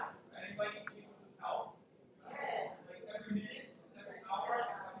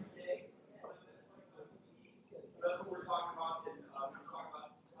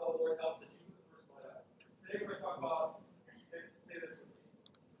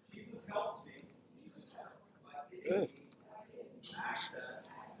Good.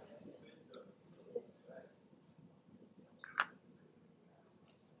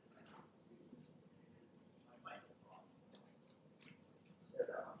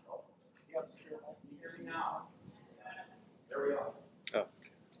 There we are. Oh.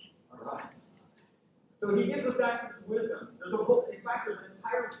 All right. So he gives us access to wisdom. There's a book, in fact, there's an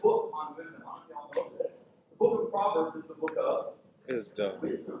entire book on wisdom. I don't know if y'all know this. The book of Proverbs is the book of Wisdom.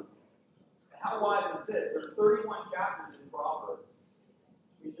 wisdom. And how wise is this? There's 31 chapters in Proverbs.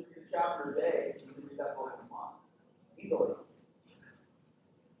 We should read a chapter a day. You can read that book in a month. Easily.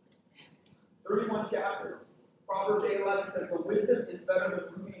 31 chapters. Proverbs 8:11 says, the wisdom is better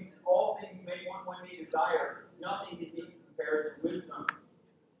than rubies, and all things make one may desire. Nothing can be compared to wisdom.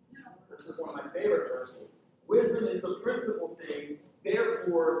 This is one of my favorite verses. Wisdom is the principal thing,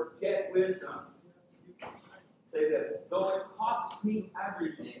 therefore get wisdom. Say this, though it costs me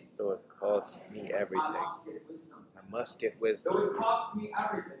everything, Though it costs me everything, I must get wisdom. I must get wisdom. Though it costs me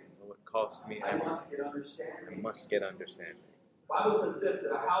everything, Though it costs me I everything, must get I understanding. must get understanding. The Bible says this,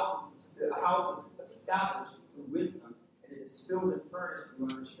 that a house is established through wisdom, and it is filled and furnished through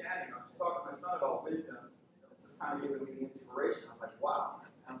understanding. I was just talking to my son about wisdom. This is kind of giving me the inspiration. I was like, wow.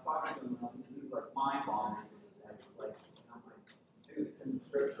 And I was talking to him, and he was like mind-boggling. I'm like, dude, it's in the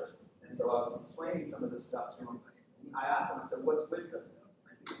scripture. And so I was explaining some of this stuff to him. And I asked him, I said, what's wisdom?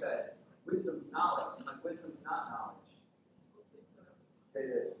 And he said, wisdom's knowledge. I'm like, wisdom's not knowledge. Say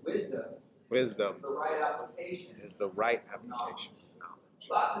this, wisdom is the right application. Is the right application of knowledge.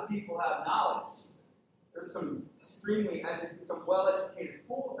 Lots of people have knowledge. There's some extremely educated, some well-educated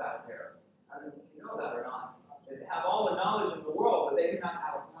fools out there. I don't know if you know that or not. They have all the knowledge in the world, but they do not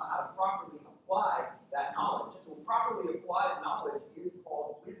know how to properly apply that knowledge. So properly applied knowledge is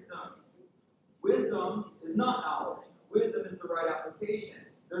called wisdom. Wisdom is not knowledge. Wisdom is the right application.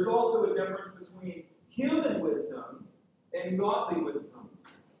 There's also a difference between human wisdom and godly wisdom.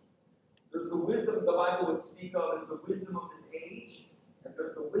 There's the wisdom the Bible would speak of as the wisdom of this age, and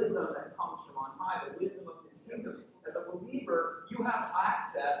there's the wisdom that comes from on high, the wisdom of this kingdom. As a believer, you have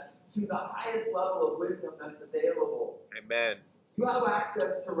access to the highest level of wisdom that's available. Amen. You have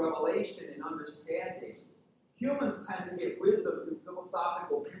access to revelation and understanding. Humans tend to get wisdom through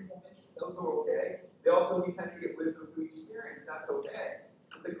philosophical viewpoints. Those are okay. We tend to get wisdom through experience. That's okay.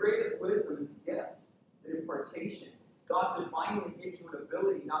 But the greatest wisdom is a gift. It's an impartation. God divinely gives you an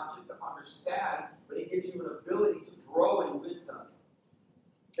ability not just to understand, but He gives you an ability to grow in wisdom.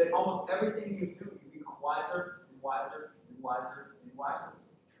 That almost everything you do, you become wiser and wiser and wiser and wiser.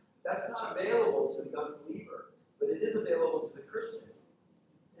 That's not available to the unbeliever, but it is available to the Christian.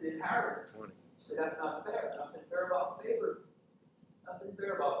 It's an inheritance. So that's not fair. Nothing fair about favor. Nothing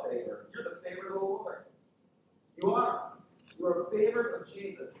fair about favor. You're the favorite of the Lord. You are. You are a favorite of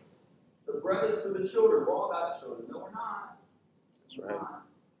Jesus. The bread is for the children. We're all God's children. No, we're not. That's right. Not.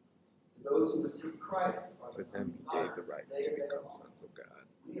 To those who receive Christ, To them He gave the right to become sons of God.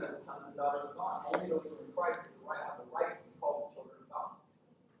 We are the sons and daughters of God. Only those who are in Christ have the right to be called the children of God.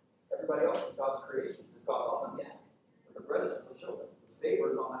 Everybody else is God's creation. Does God love them? Yeah. But the bread is for the children. The favor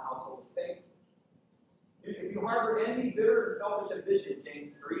is on the household of faith. If you harbor envy, bitter, and selfish ambition,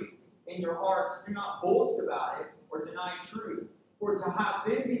 James 3, in your hearts, do not boast about it or deny truth. For to have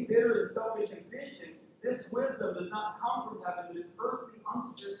envy, bitter, and selfish ambition, this wisdom does not come from heaven, but is earthly,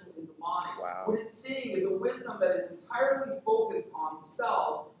 unspiritual, and demonic. Wow. What it's seeing is a wisdom that is entirely focused on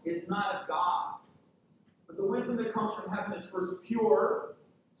self, is not of God. But the wisdom that comes from heaven is first pure,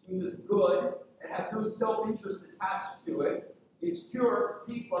 which means it's good, it has no self-interest attached to it. It's pure, it's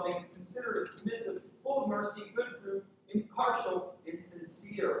peace-loving, it's considerate, it's submissive, full of mercy, good fruit, impartial, and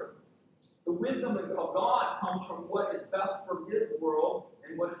sincere. The wisdom of God comes from what is best for His world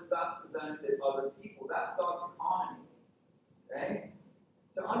and what is best to benefit other people. That's God's economy. Okay?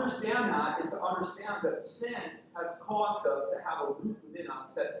 To understand that is to understand that sin has caused us to have a root within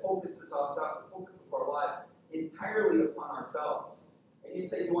us that focuses our lives entirely upon ourselves. And you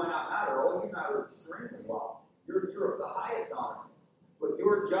say, do I not matter? Oh, you matter extremely well. You're of the highest honor. But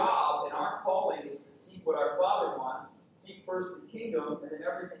your job and our calling is to seek what our Father wants, seek first the kingdom, and then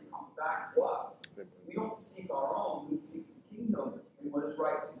everything comes back to us. We don't seek our own, we seek the kingdom and what is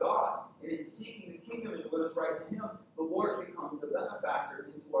right to God. And in seeking the kingdom and what is right to Him, the Lord becomes the benefactor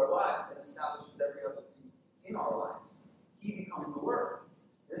into our lives and establishes every other thing in our lives. He becomes the Word.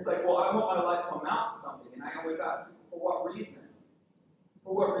 And it's like, well, I want my life to amount to something. And I always ask people, for what reason?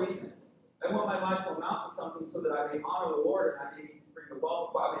 For what reason? I want my life to amount to something so that I may honor the Lord and I may bring the wealth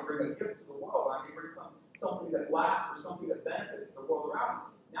of God, I may bring a gift to the world, I may bring something that lasts or something that benefits the world around me.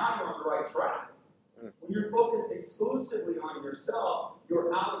 Now you're on the right track. When you're focused exclusively on yourself,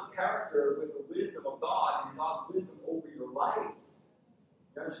 you're out of character with the wisdom of God, and God's wisdom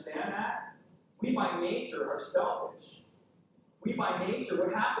understand that? We by nature are selfish. We by nature,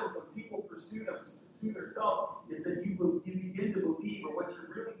 what happens when people pursue themselves is that you begin to believe, or what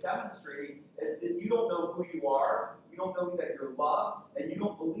you're really demonstrating is that you don't know who you are, you don't know that you're loved, and you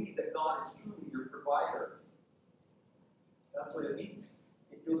don't believe that God is truly your provider. That's what it means.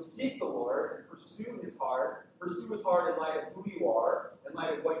 If you'll seek the Lord and pursue His heart in light of who you are, in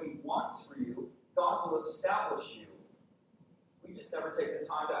light of what He wants for you, God will establish you. We just never take the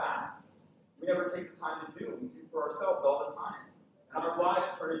time to ask. We never take the time to do. We do for ourselves all the time. And our lives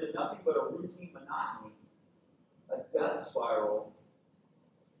turn into nothing but a routine monotony, a death spiral.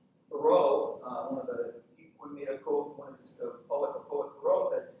 Thoreau, one of the people who made a quote, a poet Thoreau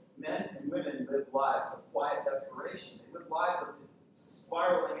said, men and women live lives of quiet desperation. They live lives of just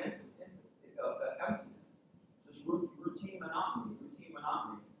spiraling into emptiness. Just routine monotony.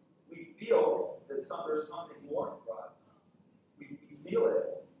 We feel that there's something more for us. We feel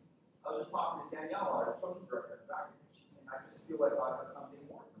it. I was just talking to Danielle, our children's director, she's saying, I just feel like God has something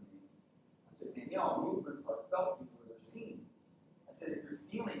more for me. I said, Danielle, movements are felt before they're seen. I said, if you're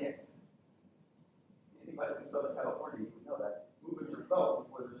feeling it, anybody from Southern California, you would know that. Movements are felt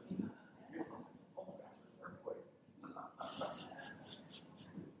before they're seen. Beautiful. Oh my gosh, there's an earthquake.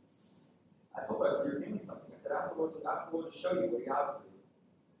 I told her, I said, you're feeling something. I said, ask the Lord to show you what He has for you.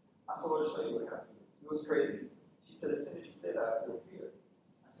 Ask the Lord to show you what He has for you. It was crazy. She said, as soon as you say that, I feel fear.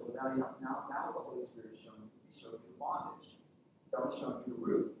 I said, well, now what the Holy Spirit is showing you, He's showing you the bondage. He's always showing you the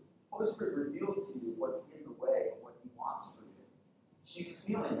root. The Holy Spirit reveals to you what's in the way of what He wants for you. She's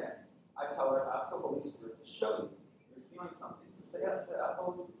feeling it. I tell her, ask the Holy Spirit to show you. You're feeling something. So say, ask the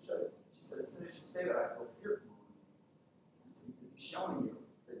Holy Spirit to show you. She said, as soon as you say that, I feel fear. I said, because He's showing you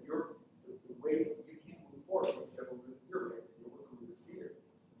that the way you can't move forward because you have a root of fear. We have to deal with the root of fear.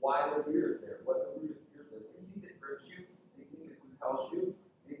 Why the fear is there? What the root of fear is there? Anything that hurts you, anything that compels you,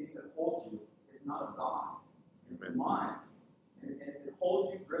 anything that holds you is not of God. It's mine. And if it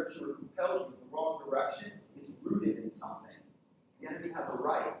holds you, grips you, or compels you in the wrong direction, it's rooted in something. The enemy has a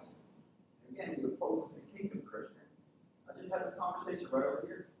right. And again, he opposes the kingdom, Christian. I just had this conversation right over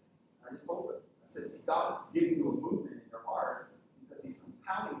here. I just told it. I said, see, God is giving you a movement in your heart because He's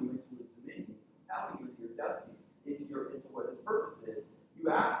compelling you into His dominion. He's compelling you into your destiny, into what His purpose is. You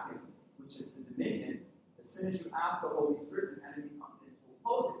ask Him, which is the dominion. As soon as you ask the Holy Spirit, the enemy comes in to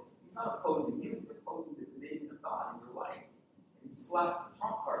oppose it. He's not opposing you, He's opposing the dominion of God in your life. And He slaps the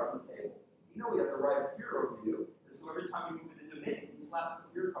trump card on the table. You know He has a right of fear over you. And so every time you move into dominion, He slaps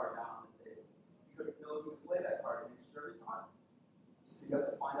the fear card down on the table. Because He knows He can play that card against you every time. So you have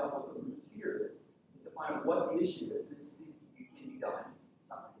to find out what the root of fear is. You have to find out what the issue is. This can be done. It's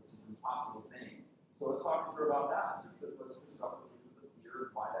not like this is an impossible thing. So let's talk to her about that. Let's discover the root of the fear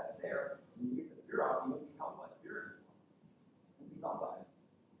and why that's there. When you get the fear out, you won't be held by fear anymore. You won't be held by it.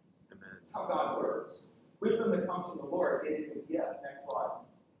 Amen. That's how God works. Wisdom that comes from the Lord, it is a gift. Next slide.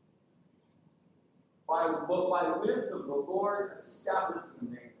 By wisdom, the Lord establishes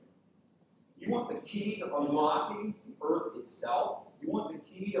amazing. You want the key to unlocking the earth itself? You want the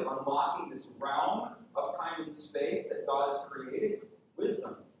key to unlocking this realm of time and space that God has created?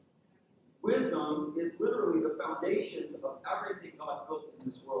 Wisdom. Wisdom is literally the foundations of everything God built in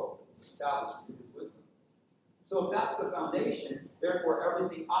this world. It's established through His wisdom. So if that's the foundation, therefore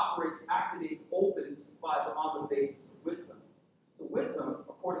everything operates, activates, opens on the basis of wisdom. So wisdom,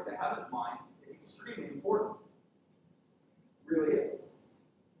 according to heaven's mind, is extremely important. It really is.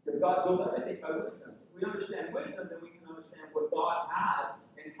 Because God built everything by wisdom. If we understand wisdom, then we can understand what God has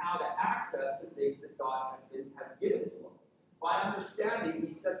and how to access the things that God has given to us. By understanding,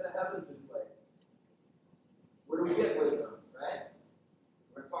 He set the heavens in place. Where do we get wisdom, right?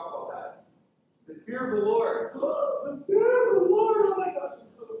 We're going to talk about that. The fear of the Lord. The fear of the Lord. Oh my gosh,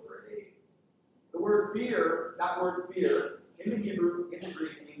 I'm so afraid. The word fear, that word fear, in the Hebrew, in the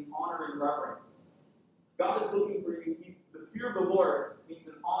Greek, means honor and reverence. God is looking for you. The fear of the Lord means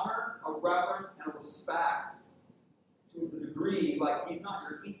an honor, a reverence, and a respect to the degree, like He's not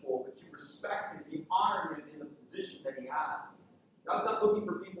your equal, but you respect Him, you honor Him in the position that He has. God's not looking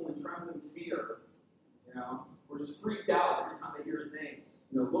for people in trembling fear. We're just freaked out every time they hear His name.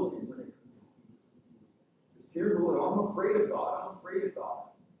 Looking when they the fear of the Lord. I'm afraid of God. I'm afraid of God.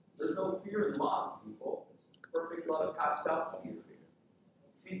 There's no fear in love, people. Perfect love casts out fear.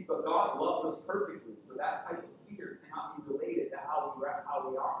 But God loves us perfectly, so that type of fear cannot be related to how we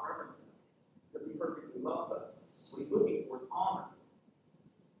are reverencing Him, because He perfectly loves us. What He's looking for is honor.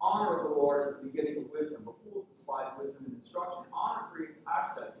 Honor of the Lord is the beginning of wisdom, but fools despise wisdom and instruction. Honor creates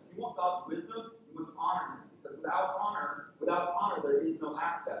access. If you want God's wisdom, you must honor Him, because without honor, there is no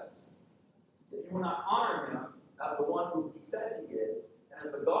access. If you will not honor Him as the one who He says He is, and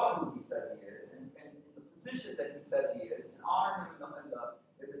as the God who he says he is, and in the position that he says he is, and honor him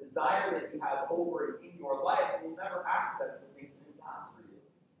in the desire that he has over it in your life, you'll never access the things that he has for you.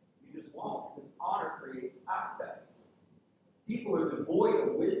 You just won't, because honor creates access. People are devoid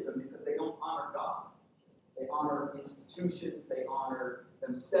of wisdom because they don't honor God. They honor institutions, they honor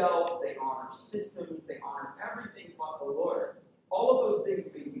themselves, they honor systems, they honor everything but the Lord. All of those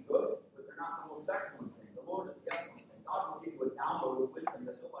things may be good, but they're not the most excellent thing. The Lord is the excellent thing. God will give you a download of wisdom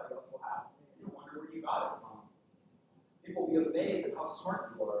that nobody else will have. You wonder where you got it from. People will be amazed at how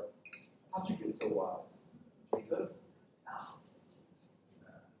smart you are. How'd you get so wise? Jesus?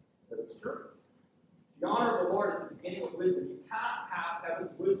 No. But it's true. The honor of the Lord is the beginning of wisdom. You cannot have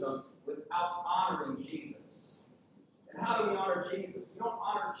heaven's wisdom without honoring Jesus. And how do we honor Jesus? We don't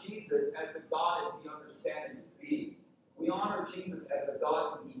honor Jesus as the God as we understand him to be. We honor Jesus as the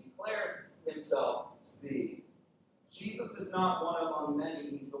God who he declares himself to be. Jesus is not one among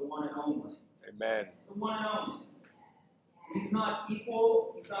many. He's the one and only. Amen. The one and only. He's not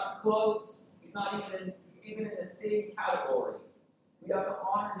equal. He's not close. He's not even in the same category. We have to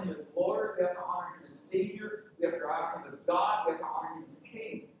honor him as Lord. We have to honor him as Savior. We have to honor him as God. We have to honor him as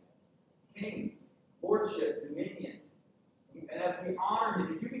King. King, lordship, dominion. And as we honor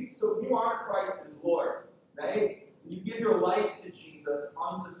him, if you honor Christ as Lord, right? When you give your life to Jesus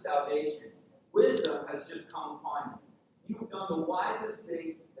unto salvation, wisdom has just come upon you. You've done the wisest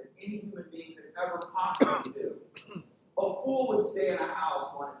thing that any human being could ever possibly do. A fool would stay in a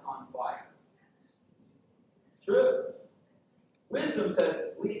house when it's on fire. True. Wisdom says,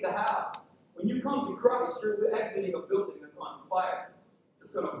 leave the house. When you come to Christ, you're exiting a building that's on fire.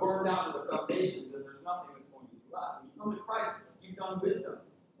 It's going to burn down to the foundations, and there's nothing that's going to be left. When you come to Christ, you've done wisdom.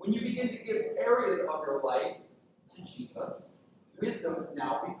 When you begin to give areas of your life to Jesus, wisdom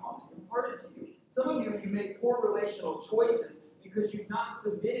now becomes imparted to you. Some of you make poor relational choices because you've not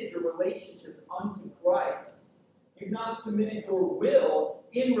submitted your relationships unto Christ. You've not submitted your will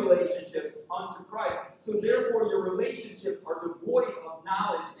in relationships unto Christ. So therefore your relationships are devoid of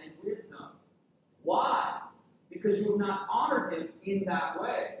knowledge and wisdom. Why? Because you have not honored him in that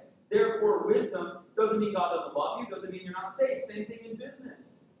way. Therefore, wisdom doesn't mean God doesn't love you, doesn't mean you're not saved. Same thing in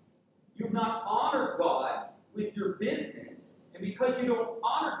business. You've not honored God with your business, and because you don't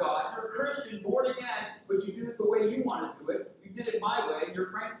honor God, you're a Christian, born again, but you do it the way you want to do it. You did it my way, and you're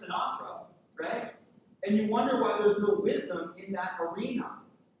Frank Sinatra, right? And you wonder why there's no wisdom in that arena.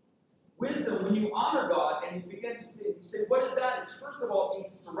 Wisdom, when you honor God and you begin to say, what is that? It's first of all, it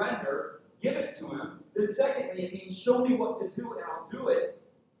means surrender, give it to him. Then secondly, it means show me what to do and I'll do it.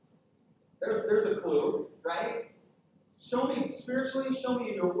 There's a clue, right? Show me spiritually, show me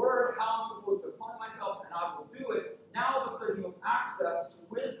in your word how I'm supposed to apply myself, and I will do it. Now all of a sudden you have access to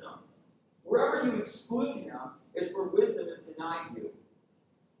wisdom. Wherever you exclude him is where wisdom is denied you.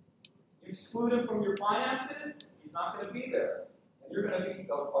 You exclude him from your finances, he's not going to be there. And you're going to be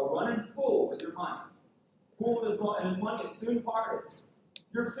a running fool with your money. Fool and his money is soon parted.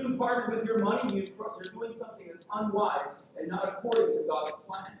 You're soon parted with your money, you're doing something that's unwise and not according to God's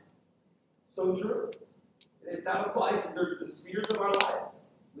plan. So true. That applies, there's the spheres of our lives.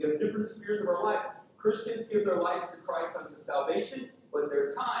 We have different spheres of our lives. Christians give their lives to Christ unto salvation, but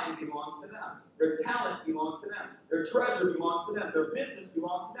their time belongs to them. Their talent belongs to them. Their treasure belongs to them. Their business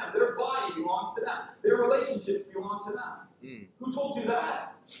belongs to them. Their body belongs to them. Their relationships belong to them. Who told you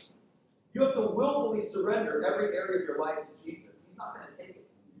that? You have to willfully surrender every area of your life to Jesus. He's not going to take it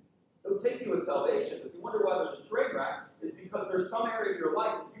from you. He'll take you in salvation. If you wonder why there's a train wreck, it's because there's some area of your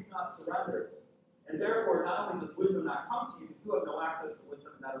life that you've not surrendered. And therefore, not only does wisdom not come to you, but you have no access to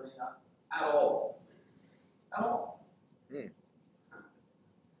wisdom in that arena at all. At all. Pretty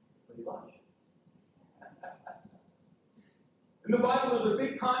much. In the Bible, there's a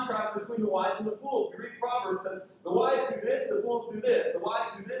big contrast between the wise and the fools. If you read Proverbs, it says, the wise do this, the fools do this. The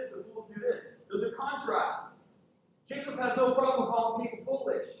wise do this, the fools do this. There's a contrast. Jesus has no problem calling people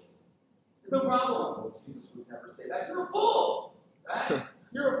foolish. There's no problem. Well, Jesus would never say that. You're a fool. Right?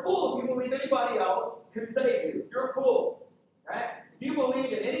 You're a fool if you believe anybody else can save you. You're a fool. Right? If you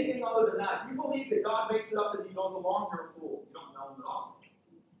believe in anything other than that, if you believe that God makes it up as he goes along, you're a fool. You don't know him at all.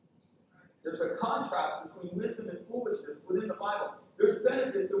 There's a contrast between wisdom and foolishness within the Bible. There's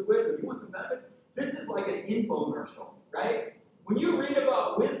benefits of wisdom. You want some benefits? This is like an infomercial, right? When you read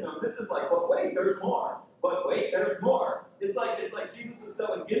about wisdom, this is like, but wait, there's more. But wait, there's more. It's like Jesus is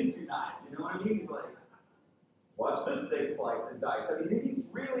selling Ginsu knives. You know what I mean? He's like, watch this thing slice and dice. I mean, he's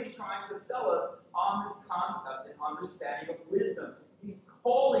really trying to sell us on this concept and understanding of wisdom. He's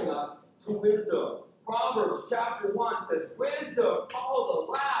calling us to wisdom. Proverbs chapter 1 says, wisdom calls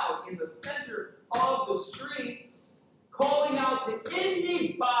aloud in the center of the streets, calling out to Indian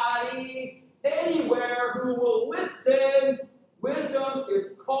anybody, anywhere who will listen. Wisdom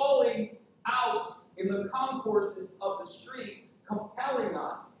is calling out in the concourses of the street, compelling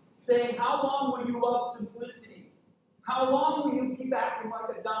us, saying, how long will you love simplicity? How long will you keep acting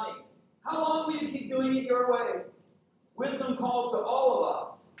like a dummy? How long will you keep doing it your way? Wisdom calls to all of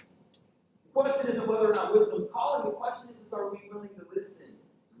us. The question isn't whether or not wisdom's calling. The question is are we willing to listen?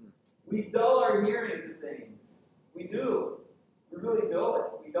 We dull our hearing to things. We do. We really dull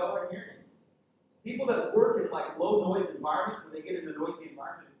it. We dull our hearing. People that work in like low noise environments, when they get in a noisy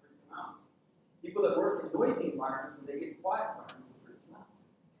environment, it freaks them out. People that work in noisy environments, when they get in quiet environments, it freaks them out.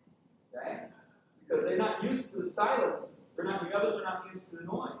 Okay? Because they're not used to the silence. The others are not used to the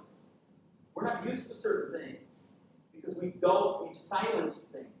noise. We're not used to certain things because we've silenced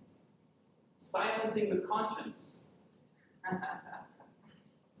things. Silencing the conscience.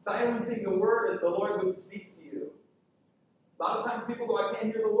 Silencing the word as the Lord would speak to you. A lot of times people go, I can't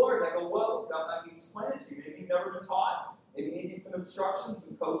hear the Lord. I go, well, I can explain it to you. Maybe you've never been taught. Maybe you need some instructions,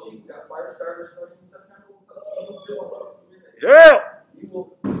 some coaching. We've got fire starters starting in September. Yeah. You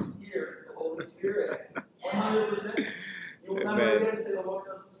will hear the Holy Spirit. 100%. You will never again say the Lord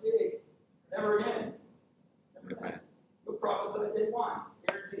doesn't speak. Never again. Never again. You'll prophesy day one.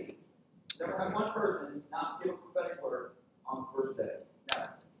 Guaranteed. Never have one person not give a prophetic word on the first day. Never.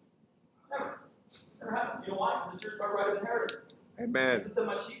 Never. Never happened. You know why? Because the church by right of inheritance. Amen. Jesus said,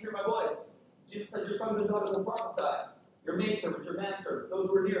 my sheep hear my voice. Jesus said, your sons and daughters will prophesy. Your maidservants, your manservants, those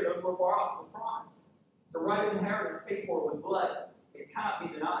who are near, those who are far off, it's a promise. It's a right of inheritance paid for with blood. It cannot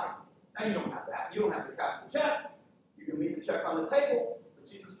be denied. Now you don't have that. You don't have to cash the check. You can leave the check on the table, but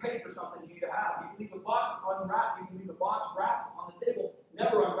Jesus paid for something you need to have. You can leave the box unwrapped. You can leave the box wrapped on the table.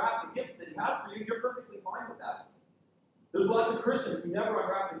 Never unwrap the gifts that he has for you. You're perfectly fine with that. There's lots of Christians who never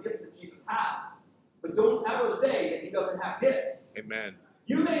unwrap the gifts that Jesus has. But don't ever say that he doesn't have gifts. Amen.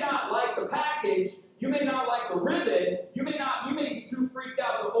 You may not like the package. You may not like the ribbon. You may be too freaked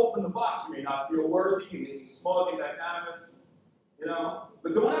out to open the box. You may not feel worthy. You may be smug and magnanimous.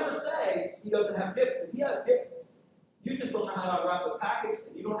 But don't ever say he doesn't have gifts, because he has gifts. You just don't know how to unwrap the package,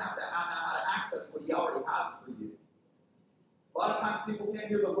 and you don't have to know how to access what he already has for you. A lot of times people can't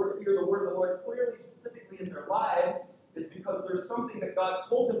hear the word of the Lord clearly, specifically in their lives, is because there's something that God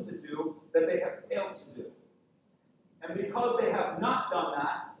told them to do that they have failed to do. And because they have not done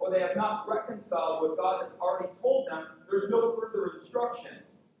that, or they have not reconciled what God has already told them, there's no further instruction.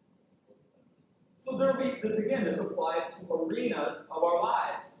 So this applies to arenas of our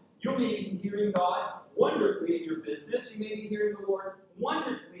lives. You may be hearing God wonderfully in your business. You may be hearing the Lord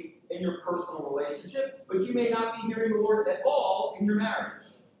wonderfully in your personal relationship, but you may not be hearing the Lord at all in your marriage.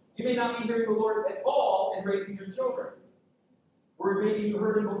 You may not be hearing the Lord at all in raising your children. Or maybe you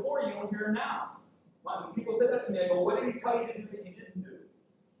heard him before, you don't hear him now. When people say that to me, I go, what did he tell you to do that you didn't do?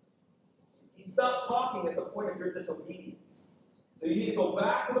 He stopped talking at the point of your disobedience. So you need to go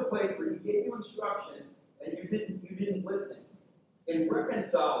back to the place where he gave you instruction and you didn't listen. And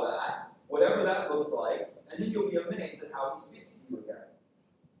reconcile that, whatever that looks like, and then you'll be amazed at how he speaks to you again.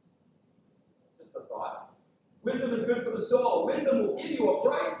 Just a thought. Wisdom is good for the soul. Wisdom will give you a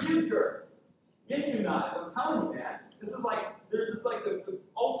bright future. Insunat, I'm telling you, man. There's the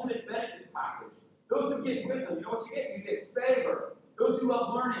ultimate benefit package. Those who get wisdom, you know what you get? You get favor. Those who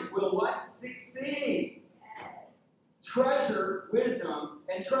love learning will what? Succeed. Treasure wisdom,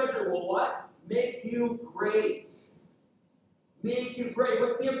 and treasure will what? Make you great. Make you great.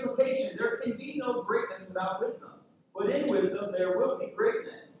 What's the implication? There can be no greatness without wisdom. But in wisdom, there will be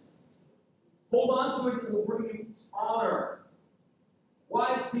greatness. Hold on to it, it will bring you honor.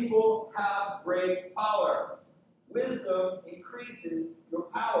 Wise people have great power. Wisdom increases your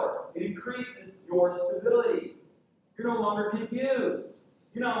power. It increases your stability. You're no longer confused.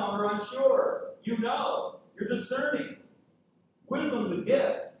 You're no longer unsure. You know. You're discerning. Wisdom's a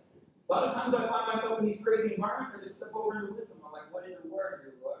gift. A lot of times I find myself in these crazy environments, I just step over into wisdom. I'm like, what is your word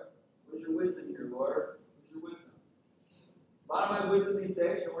here, Lord? Where's your wisdom here, Lord? Where's your wisdom? A lot of my wisdom these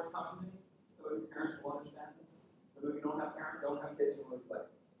days, you know what's coming to me? So your parents will understand this. So if you don't have parents, don't have kids, you'll look like,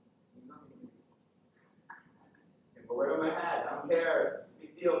 go right over my head. I don't care.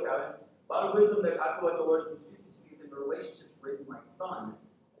 Big deal, Kevin. A lot of wisdom that I feel like the Lord's been speaking to me is in the relationship with raising my son.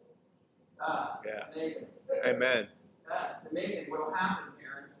 It's amazing. Amen. It's amazing what will happen,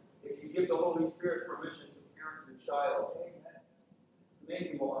 parents, if you give the Holy Spirit permission to parent your child. It's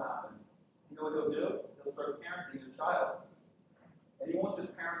amazing what will happen. You know what he'll do? He'll start parenting your child. And he won't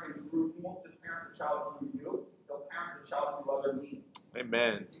just parent the child through you. He'll parent the child through other means.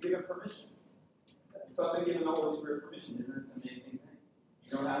 Amen. You give him permission. So I've been giving the Holy Spirit permission, and it's an amazing thing.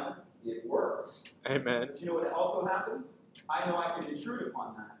 You know what happens? It works. Amen. But you know what also happens? I know I can intrude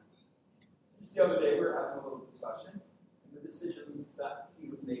upon that. Just the other day, we were having a little discussion, and the decisions that he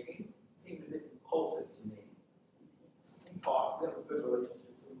was making seemed a bit impulsive to me. He talks, we have a good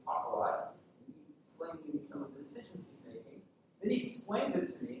relationship, so we talk a lot. And he explained to me some of the decisions he's making. Then he explains it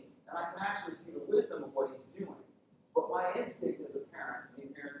to me, and I can actually see the wisdom of what he's doing. But my instinct as a parent, any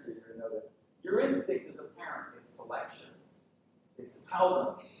parents here, you're going to know this, your instinct as a parent is to lecture, is to tell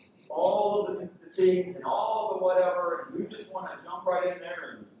them all of the things and all the whatever, and you just want to jump right in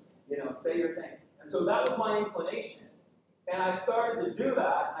there and, say your thing. And so that was my inclination. And I started to do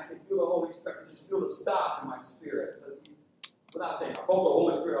that, and I could feel the Holy Spirit, I could just feel the stop in my spirit. So without saying, I felt the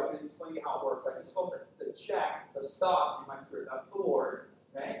Holy Spirit, I'm going to explain to you how it works. I just felt the check, the stop in my spirit. That's the Lord.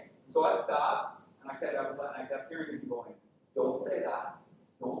 Okay? So I stopped, and I kept hearing him going, don't say that,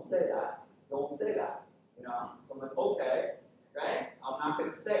 don't say that, don't say that. So I'm like, okay, right? I'm not going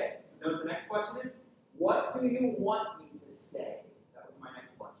to say it. So the next question is, what do you want me to say? That was my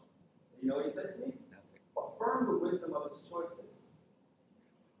next question. You know what he said to me? Nothing. Affirm the wisdom of his choices.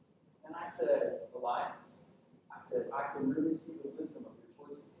 And I said, Elias, I can really see the wisdom of your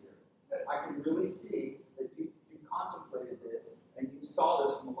choices here. I can really see that you contemplated this and you saw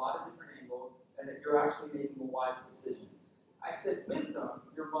this from a lot of different angles and that you're actually making a wise decision. I said, wisdom,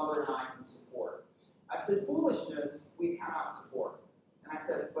 your mother and I can support. I said, foolishness, we cannot support. And I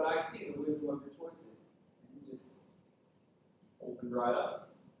said, but I see the wisdom of your choices. And he just opened right up.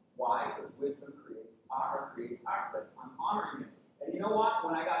 Why? Because wisdom creates honor, creates access. I'm honoring him. And you know what?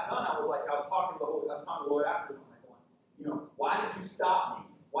 When I got done, I was talking to the Lord after this. I'm like, why did you stop me?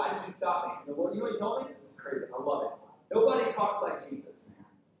 Why did you stop me? And the Lord, you know what he told me? This is crazy. I love it. Nobody talks like Jesus,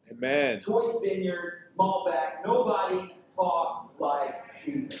 man. Amen. Choice Vineyard, Malbec, nobody talks like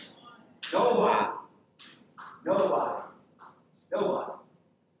Jesus. Nobody. Nobody. Nobody.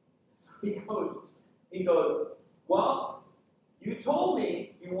 So he goes, well, you told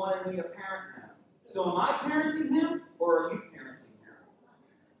me you wanted me to parent him. So am I parenting him or are you parenting him?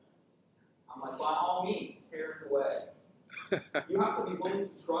 I'm like, by all means, parent away. You have to be willing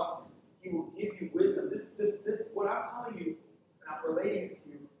to trust him. He will give you wisdom. This, what I'm telling you, and I'm relating it to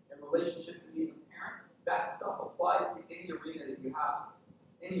you in relationship to being a parent, that stuff applies to any arena that you have.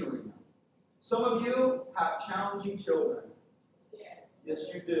 Any arena. Some of you have challenging children. Yes,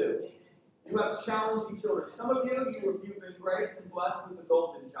 you do. You have challenging children. Some of you've been graced and blessed with the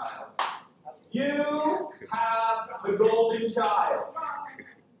golden child. You have the golden child.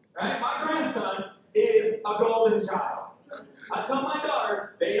 Right? My grandson is a golden child. I tell my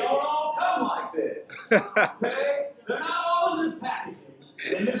daughter, they don't all come like this. Okay? They're not all in this packaging,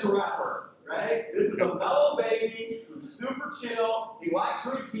 in this wrapper. Right? This is a mellow baby who's super chill. He likes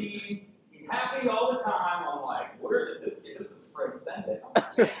routine. He's happy all the time. I'm like, this is transcendent.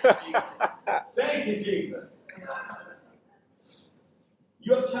 Thank you, Jesus.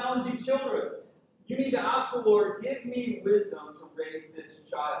 You have challenging children. You need to ask the Lord, give me wisdom to raise this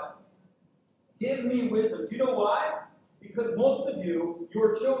child. Give me wisdom. Do you know why? Because most of you,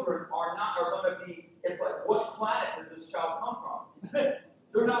 your children are going to be, it's like, what planet did this child come from?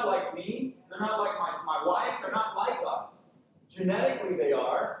 They're not like me. They're not like my wife. They're not like us. Genetically, they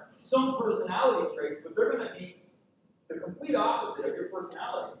are. Some personality traits, but they're going to be the complete opposite of your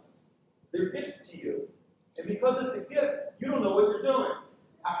personality. They're gifts to you. And because it's a gift, you don't know what you're doing.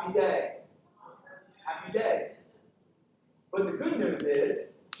 Happy day. Happy day. But the good news is,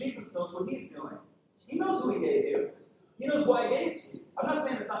 Jesus knows what he's doing. He knows who he gave you. He knows why he gave it to you. I'm not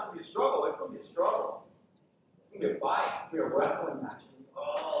saying it's not going to be a struggle. It's going to be a struggle. It's going to be a fight. It's going to be a wrestling match.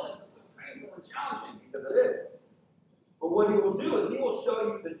 Oh, this is so painful and challenging, because it is. But what he will do is he will show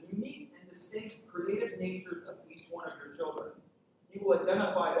you the unique and distinct creative natures of each one of your children. He will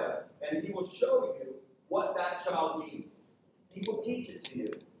identify them, and he will show you what that child needs. He will teach it to you.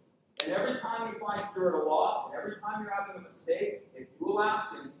 And every time you find you're at a loss, and every time you're having a mistake, if you will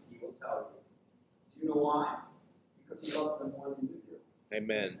ask him, he will tell you. Do you know why? Because he loves them more than you do.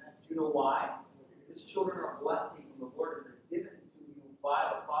 Amen. Do you know why? Because children are a blessing from the Lord, and they're given to you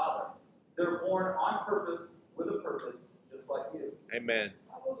by the Father. They're born on purpose, with a purpose, just like you. Amen.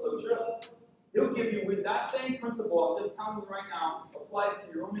 So sure, he'll give you, with that same principle, I'm just telling you right now, applies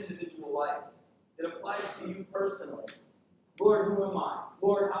to your own individual life. It applies to you personally. Lord, who am I?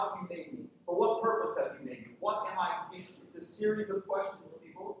 Lord, how have you made me? For what purpose have you made me? What am I? It's a series of questions,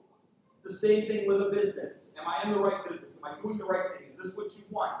 people. It's the same thing with a business. Am I in the right business? Am I doing the right thing? Is this what you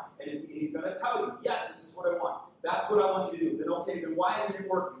want? And he's going to tell you, yes, this is what I want. That's what I want you to do. Then okay, then why isn't it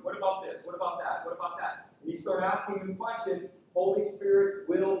working? What about this? What about that? What about that? And you start asking him questions, Holy Spirit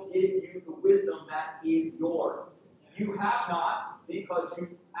will give you the wisdom that is yours. You have not because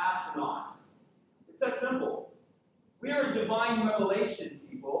you ask not. It's that simple. We are a divine revelation,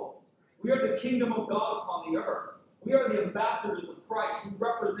 people. We are the kingdom of God upon the earth. We are the ambassadors of Christ who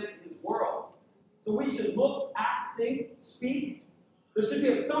represent his world. So we should look, act, think, speak. There should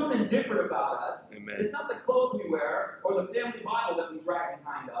be something different about us. Amen. It's not the clothes we wear or the family Bible that we drag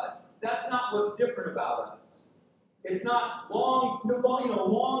behind us. That's not what's different about us. It's not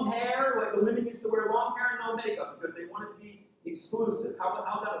long hair, like the women used to wear long hair and no makeup because they wanted to be exclusive.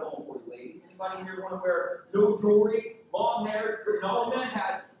 How's that going for you, ladies? Anybody here want to wear no jewelry, long hair? And all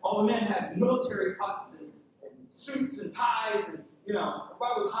the men had military cuts and suits and ties, and everybody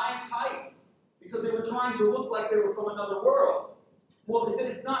was high and tight because they were trying to look like they were from another world. Well,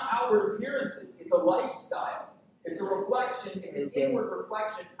 it's not outward appearances. It's a lifestyle. It's a reflection. It's an inward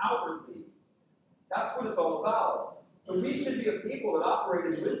reflection outwardly. That's what it's all about. So we should be a people that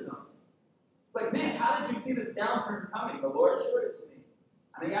operate in wisdom. It's like, man, how did you see this downturn coming? The Lord showed it to me.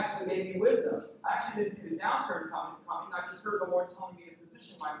 And he actually gave me wisdom. I actually didn't see the downturn coming. I just heard the Lord telling me to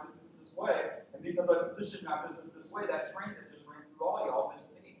position my business this way. And because I positioned my business this way, that train that just ran through all y'all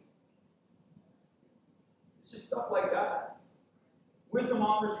missed me. It's just stuff like that. Wisdom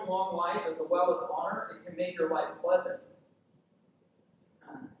offers you long life as well as honor. It can make your life pleasant.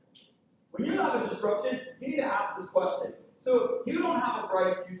 When you have a disruption, you need to ask this question. So, you don't have a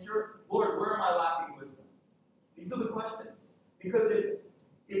bright future. Lord, where am I lacking wisdom? These are the questions. Because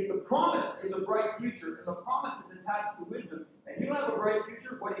if the promise is a bright future, and the promise is attached to wisdom, and you don't have a bright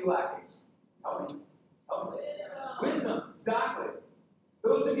future, what are you lacking? Help me. Wisdom, exactly.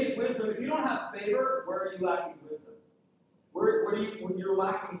 Those who get wisdom, if you don't have favor, where are you lacking wisdom? When you're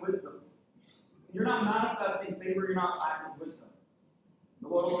lacking wisdom? You're not manifesting favor, you're not lacking wisdom. The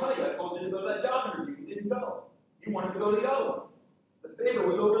Lord will tell you, I told you to go to that job interview, you didn't go. You wanted to go to the other one. The favor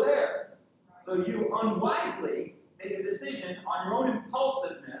was over there. So you unwisely made a decision on your own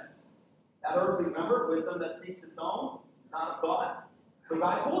impulsiveness. That earthly, remember, wisdom that seeks its own is not of God. So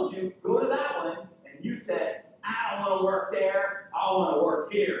God told you, go to that one, and you said, I don't want to work there, I want to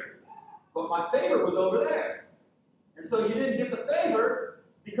work here. But my favor was over there. And so you didn't get the favor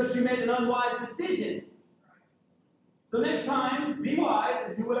because you made an unwise decision. So next time, be wise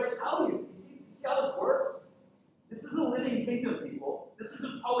and do what I tell you. You see how this works? This is a living kingdom, people. This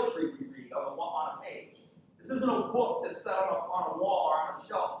isn't poetry we read on a page. This isn't a book that's set on a wall or on a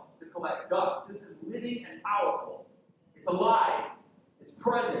shelf to collect dust. This is living and powerful. It's alive. It's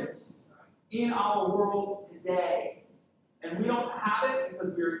present in our world today. And we don't have it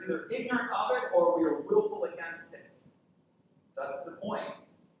because we are either ignorant of it or we are willful against it. So that's the point.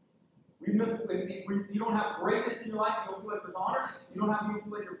 You don't have greatness in your life. You don't feel like there's honor. You don't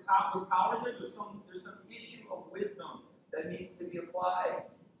feel like your power is there. There's some issue of wisdom that needs to be applied.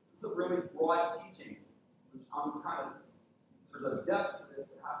 This is a really broad teaching, which there's a depth to this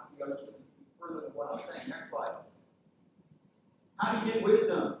that has to be understood further than what I'm saying. Next slide. How do you get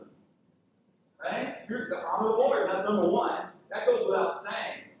wisdom? Right? If you're to honor the Lord, that's number one. That goes without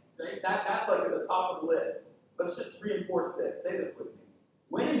saying. Right? That's like at the top of the list. Let's just reinforce this. Say this with me.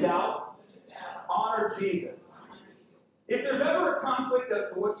 When in doubt, honor Jesus. If there's ever a conflict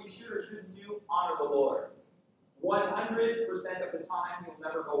as to what you should or shouldn't do, honor the Lord. 100% of the time, you'll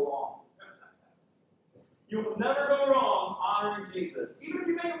never go wrong. You'll never go wrong honoring Jesus. Even if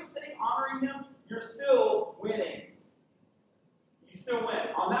you make a mistake honoring him, you're still winning. You still win.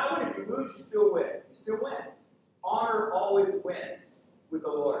 On that one, if you lose, you still win. You still win. Honor always wins with the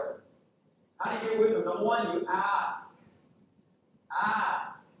Lord. How do you get wisdom? Number one, you ask.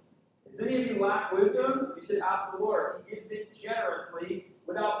 Ask. Does any of you lack wisdom? You should ask the Lord. He gives it generously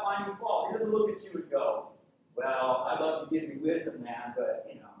without finding fault. He doesn't look at you and go, well, I'd love to give you wisdom, man, but,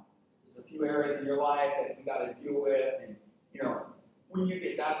 there's a few areas in your life that you got to deal with, and, when you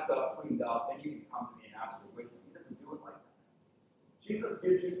get that stuff cleaned up, then you can come to me and ask for wisdom. He doesn't do it like that. Jesus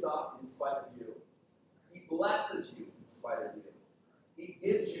gives you stuff in spite of you. He blesses you in spite of you. He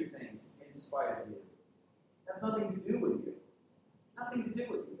gives you things in spite of you. It has nothing to do with you. Nothing to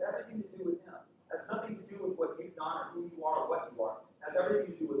do with you. Everything to do with him. It has nothing to do with what you've done or who you are or what you are. It has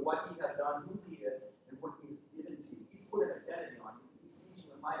everything to do with what he has done, who he is, and what he has given to you. He's put an identity on you. He sees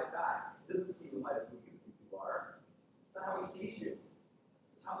you in light of that. He doesn't see you in light of who you think you are. That's not how he sees you.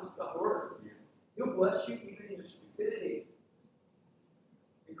 That's how this stuff works, man. He'll bless you even in your stupidity.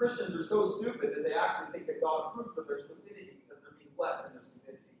 And Christians are so stupid that they actually think that God approves of their stupidity because they're being blessed in their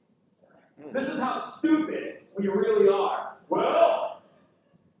stupidity. This is how stupid we really are. Well,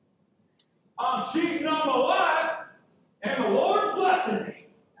 I'm cheating on my wife, and the Lord's blessing me.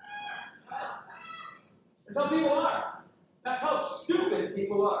 That's how people are. That's how stupid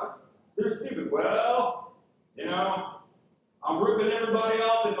people are. They're stupid. Well, I'm ripping everybody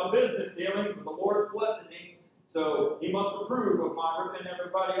off in my business dealings, but the Lord's blessing me. So he must approve of my ripping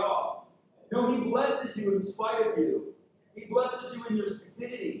everybody off. No, he blesses you in spite of you. He blesses you in your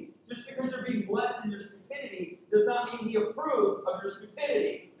stupidity. Just because you're being blessed in your stupidity does not mean he approves of your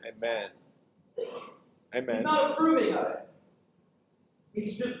stupidity. Amen. He's Amen. not approving of it.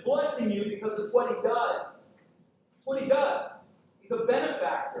 He's just blessing you because it's what he does. It's what he does. He's a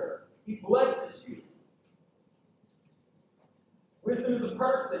benefactor. He blesses you. Wisdom is a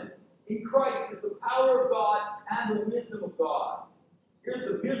person. In Christ is the power of God and the wisdom of God. Here's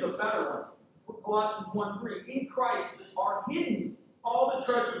a better one. Colossians 1:3. In Christ are hidden all the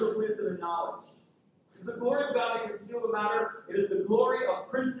treasures of wisdom and knowledge. It is the glory of God to conceal the matter. It is the glory of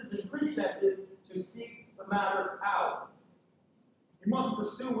princes and princesses to seek the matter out. You must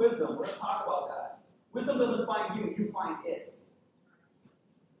pursue wisdom. We're going to talk about that. Wisdom doesn't find you, you find it.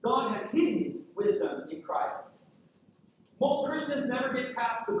 God has hidden wisdom in Christ. Most Christians never get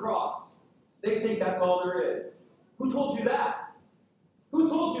past the cross. They think that's all there is. Who told you that? Who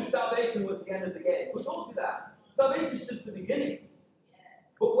told you salvation was the end of the game? Who told you that? Salvation is just the beginning.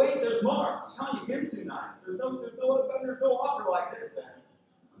 But wait, there's more. I'm telling you, Ginsu knives. There's no offer like this, man.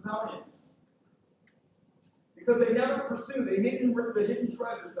 I'm telling you. Because they never pursue the hidden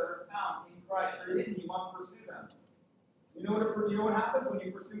treasures that are found in Christ. They're hidden. You must pursue them. You know what happens when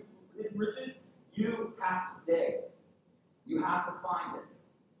you pursue hidden riches? You have to dig. You have to find it.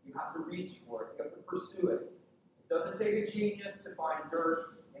 You have to reach for it. You have to pursue it. It doesn't take a genius to find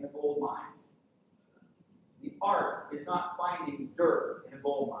dirt in a gold mine. The art is not finding dirt in a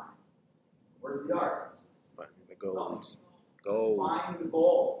gold mine. Where's the art? Finding the gold. Gold. Finding the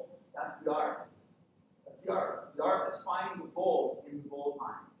gold. That's the art. That's the art. The art is finding the gold in the gold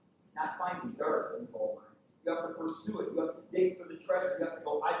mine, not finding dirt in the gold mine. You have to pursue it. You have to dig for the treasure. You have to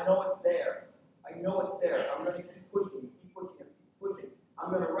go, I know it's there. I know it's there. I'm going to keep pushing, keep pushing, keep pushing. I'm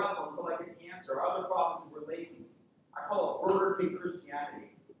going to wrestle until I get the answer. Our other problem is we're lazy. I call it Burger King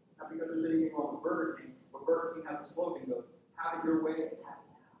Christianity. Not because there's anything wrong with Burger King, but Burger King has a slogan that goes, have it your way and have it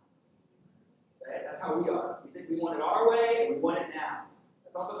now. Right? That's how we are. We think we want it our way and we want it now.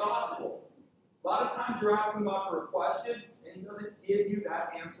 That's not the gospel. A lot of times you're asking God for a question and he doesn't give you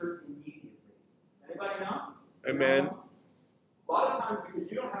that answer immediately. Anybody know? Amen. A lot of times because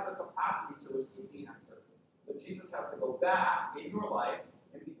you don't have the capacity to receive the answer. So Jesus has to go back in your life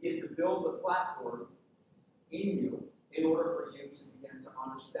and begin to build the platform in you in order for you to begin to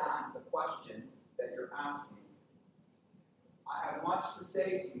understand the question that you're asking. I have much to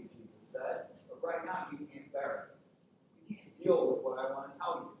say to you, Jesus said, but right now you can't bear it. You can't deal with what I want to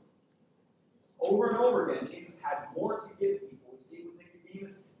tell you. Over and over again, Jesus had more to give people. We see it with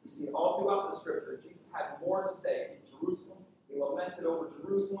Nicodemus. We see it all throughout the scripture. Jesus had more to say in Jerusalem. He lamented over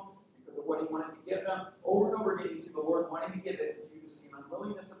Jerusalem because of what he wanted to give them. Over and over again, you see the Lord wanting to give it to you to see an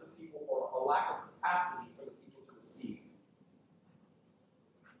unwillingness of the people or a lack of capacity for the people to receive.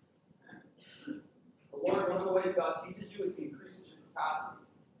 The Lord, one of the ways God teaches you is He increases your capacity.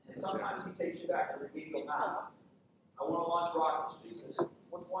 And sometimes He takes you back to remedial math. I want to launch rockets, Jesus.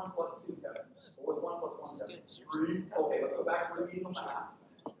 What's 1 plus 2, Kevin? Or what's 1 plus 1, Kevin? 3. Okay, let's go back to remedial math.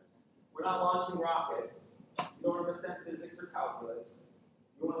 We're not launching rockets. You don't understand physics or calculus.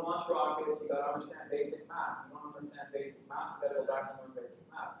 You want to launch rockets, you got to understand basic math. You don't understand basic math, you got to go back and learn basic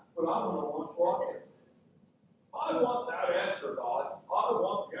math. But I want to launch rockets. I want that answer, God. I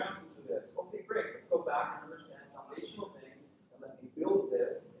want the answer to this. Okay, great. Let's go back and understand foundational things and let me build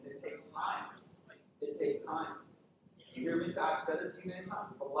this. And it takes time. It takes time. You hear me say, I've said it to you many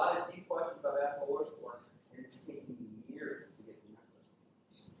times. There's a lot of deep questions I've asked the Lord for, and it's taken me years to get the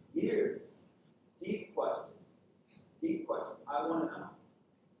answer. Years. Deep questions. Deep questions. I want to know.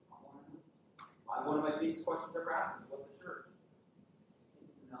 One of my deepest questions ever asked is, what's a church?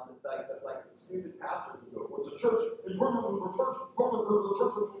 You know, like the stupid pastors would go, what's a church? It's where the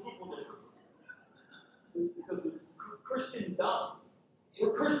church, because it's Christian dumb.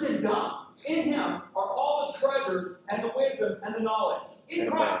 We're Christian dumb. In Him are all the treasures and the wisdom and the knowledge. In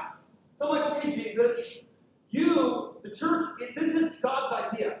Christ. So I'm like, okay, Jesus, you, the church, this is God's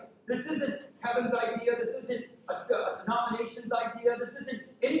idea. This isn't Kevin's idea. This isn't a denomination's idea. This isn't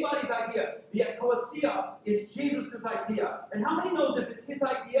anybody's idea. The ecclesia is Jesus' idea. And how many knows if it's His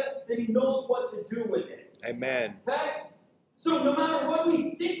idea, then He knows what to do with it? Amen. Okay? So no matter what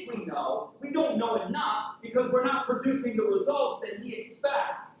we think we know, we don't know enough because we're not producing the results that He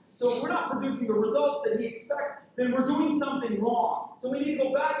expects. So if we're not producing the results that He expects, then we're doing something wrong. So we need to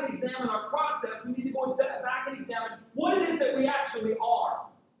go back and examine our process. We need to go back and examine what it is that we actually are.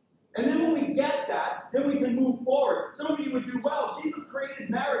 And then when we get that, then we can move forward. Some of you would do well. Jesus created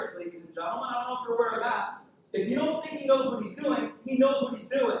marriage, ladies and gentlemen. I don't know if you're aware of that. If you don't think He knows what He's doing, He knows what He's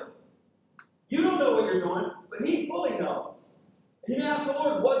doing. You don't know what you're doing, but But he fully knows. And you may ask the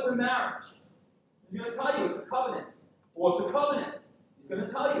Lord, what's a marriage? He's going to tell you it's a covenant. Well, what's a covenant? He's going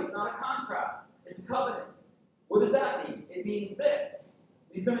to tell you it's not a contract. It's a covenant. What does that mean? It means this.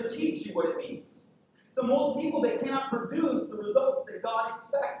 He's going to teach you what it means. So most people, they cannot produce the results that God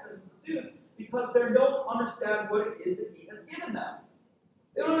expects them to produce because they don't understand what it is that he has given them.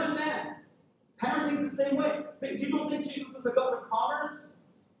 They don't understand. Parenting is the same way. You don't think Jesus is a God of commerce?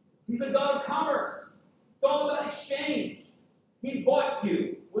 He's a God of commerce. It's all about exchange. He bought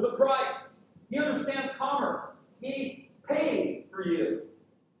you with a price. He understands commerce. He paid for you.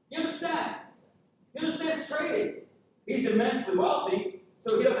 He understands. He understands trading. He's immensely wealthy,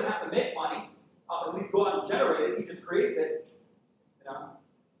 so he doesn't have to make money. At least go out and generate it. He just creates it. You know?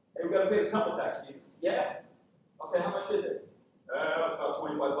 Hey, we've got to pay the temple tax, Jesus. Yeah? Okay, how much is it? It's about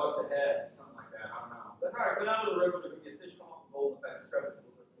 $25 a head. Something like that. I don't know. But, all right, go down to the river. There's going to be a fish come off the bowl. In fact, describe it.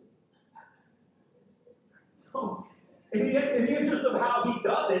 So, in the interest of how he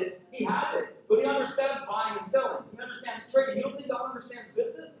does it, he has it. But he understands buying and selling. He understands trading. You don't think God understands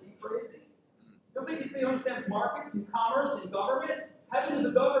business? Are you crazy? You don't think he understands markets and commerce and government? Heaven is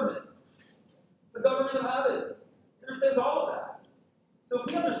a government. It's the government of heaven. He understands all of that. So if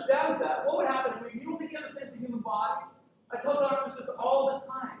he understands that, what would happen if you don't think he understands the human body? I tell doctors this all the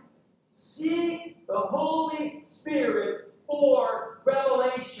time. Seek the Holy Spirit for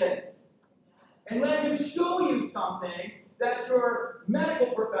revelation. And let him show you something that your medical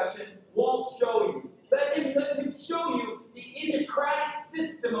profession won't show you. Let him show you the endocrinic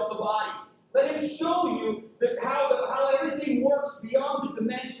system of the body. Let him show you how everything works beyond the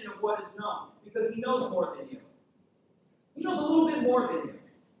dimension of what is known. Because he knows more than you. He knows a little bit more than you.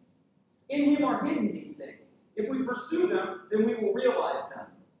 In him are hidden these things. If we pursue them, then we will realize them.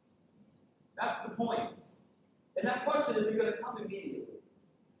 That's the point. And that question isn't going to come immediately.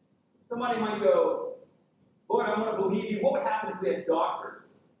 Somebody might go, Lord, I want to believe you. What would happen if we had doctors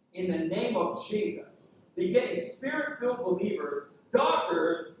in the name of Jesus? Be getting spirit-filled believers,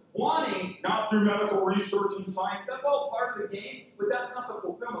 doctors wanting, not through medical research and science, that's all part of the game, but that's not the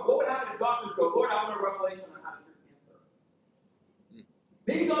fulfillment. What would happen if doctors go, Lord, I want a revelation on how to cure cancer?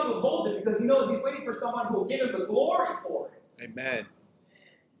 Maybe God will hold it because he knows he's waiting for someone who will give him the glory for it. Amen.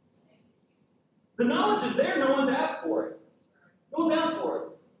 The knowledge is there, no one's asked for it. No one's asked for it.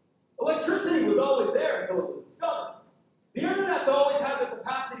 Electricity was always there until it was discovered. The internet's always had the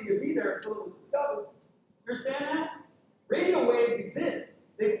capacity to be there until it was discovered. You understand that? Radio waves exist.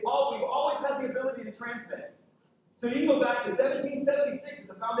 We've always had the ability to transmit. So you can go back to 1776 at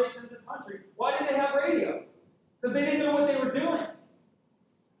the foundation of this country. Why didn't they have radio? Because they didn't know what they were doing.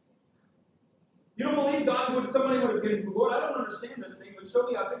 You don't believe somebody would have given, Lord, I don't understand this thing, but show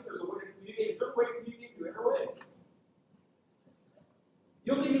me, I think there's a way to communicate. Is there a way to communicate through airwaves?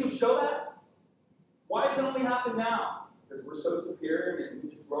 You don't think he would show that? Why does it only happen now? Because we're so superior and we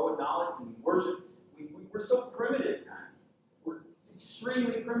just grow in knowledge and we worship. We're so primitive, man. We're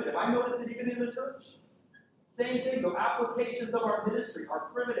extremely primitive. I notice it even in the church. Same thing. The applications of our ministry are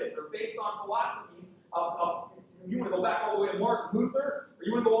primitive. They're based on philosophies of you want to go back all the way to Martin Luther, or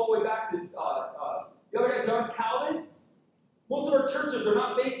you want to go all the way back to you ever had John Calvin? Most of our churches are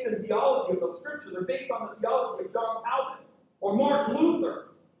not based in theology of the Scripture. They're based on the theology of John Calvin or Martin Luther.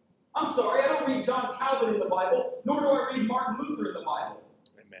 I'm sorry, I don't read John Calvin in the Bible, nor do I read Martin Luther in the Bible.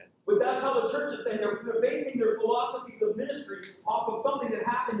 Amen. But that's how the churches think. They're basing their philosophies of ministry off of something that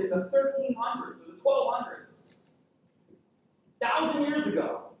happened in the 1300s or the 1200s. 1,000 years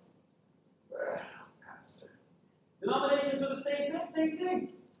ago. Pastor. Denominations are the same thing.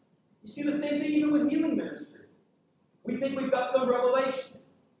 You see the same thing even with healing ministry. We think we've got some revelation,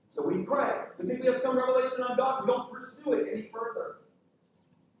 so we pray. We think we have some revelation on God. We don't pursue it any further.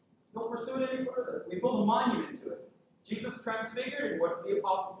 We build a monument to it. Jesus transfigured, and what did the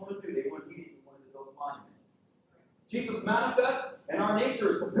apostles want to do? They wanted to build a monument. Jesus manifests, and our nature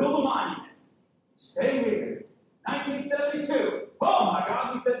is to build a monument. Stay here. 1972. Oh my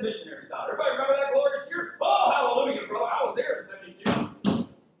God, we sent missionaries out. Everybody remember that glorious year? Oh, hallelujah, brother. I was there in 72.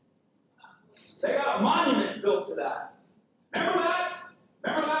 They got a monument built to that. Remember that?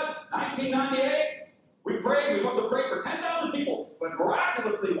 1998? We prayed. We must have prayed for 10,000 people, but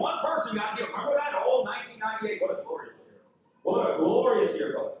miraculously, one person got healed. Remember that? Oh, 1998. What a glorious year. What a glorious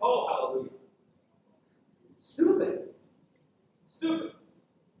year, brother. Oh, hallelujah. Stupid.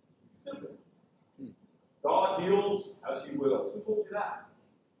 God heals as he wills. Who told you that?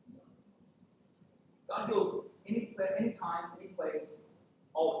 God heals any time, any place,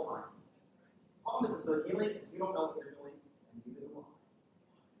 all the time. The problem is the healing is you don't know what you're doing, and you do wrong.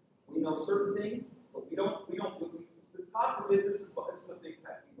 We know certain things, but we don't. God forbid, this is the big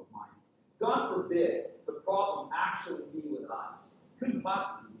pet peeve of mine. God forbid the problem couldn't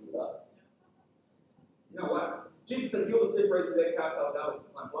possibly be with us. You know what? Jesus said, heal the sick, raise the dead, cast out devils,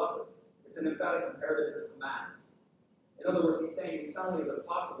 and cleanse lepers. It's an emphatic imperative, it's a command. In other words, he's saying it's not only is it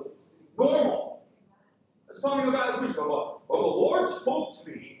possible, it's normal. There's some of you guys who go, well, the Lord spoke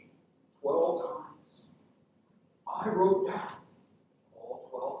to me 12 times. I wrote down all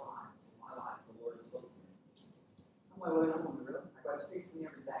 12 times in my life the Lord spoke to me. I'm like, well, I'm really? God speaks to me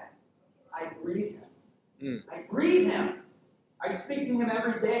every day. I breathe him. I breathe him. I speak to him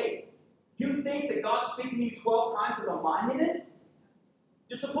every day. You think that God speaking to you 12 times is a monument?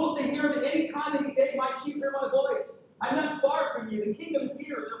 You're supposed to hear him any time, any day. My sheep hear my voice. I'm not far from you. The kingdom is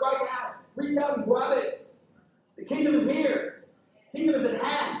here. It's your right hand. Reach out and grab it. The kingdom is here. The kingdom is at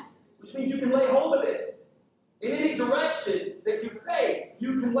hand, which means you can lay hold of it. In any direction that you face,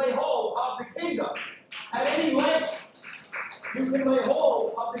 you can lay hold of the kingdom. At any length, you can lay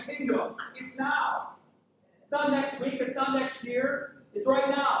hold of the kingdom. It's now. It's not next week. It's not next year. It's right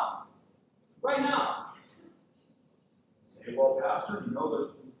now. Right now. Say, well, Pastor, you know,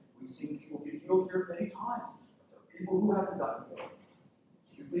 we've seen people get healed here many times. There are people who haven't gotten healed.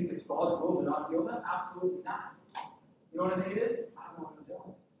 Do you think it's God's will to not heal them? Absolutely not. You know what I think it is? I don't know what I'm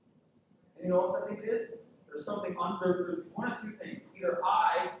doing. And you know what else I think it is? There's something under, there's one of two things. Either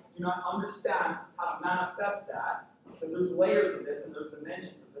I do not understand how to manifest that, because there's layers of this and there's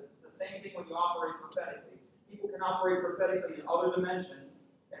dimensions of this. It's the same thing when you operate prophetically. People can operate prophetically in other dimensions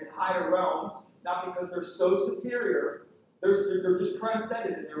and in higher realms, not because they're so superior. They're just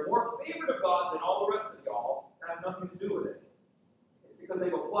transcendent and they're more favored of God than all the rest of y'all. That has nothing to do with it. It's because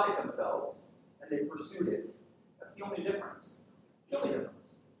they've applied themselves and they've pursued it. That's the only difference. It's the only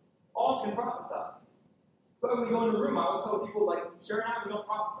difference. All can prophesy. So when we go into the room, I always tell people, like, Sharon and I, we don't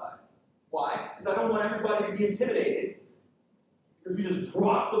prophesy. Why? Because I don't want everybody to be intimidated. Because we just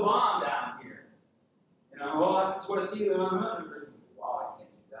drop the bomb down here. You know, well, that's just what I see. Wow, I can't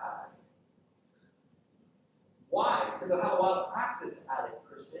do that. Why? Because I have a lot of practice at it,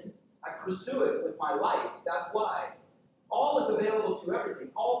 Christian. I pursue it with my life. That's why. All is available to everything.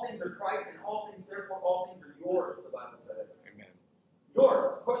 All things are Christ's, and all things, therefore, all things are yours, the Bible says. Amen.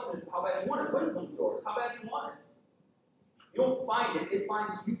 Yours. The question is, how bad you want it? Wisdom's yours. How bad you want it? You don't find it. It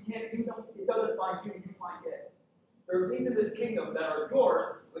finds you. It doesn't find you. You find it. There are things in this kingdom that are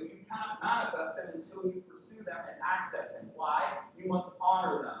yours, but you cannot manifest them until you pursue them and access them. Why? You must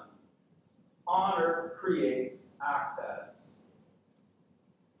honor them. Honor creates access.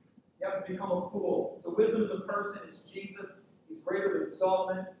 You have to become a fool. So wisdom is a person. It's Jesus. He's greater than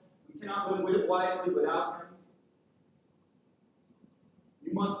Solomon. We cannot live wisely without him.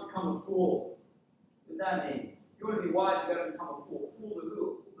 You must become a fool. What does that mean? If you want to be wise, you've got to become a fool. A fool to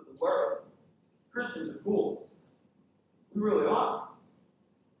who? A fool to the world. Christians are fools. We really are.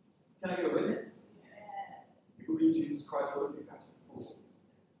 Can I get a witness? You believe Jesus Christ wrote you guys are fools.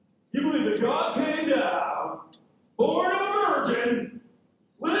 You believe that God came down, born of a virgin,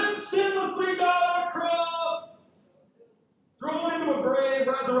 lived sinlessly, died on a cross, thrown into a grave,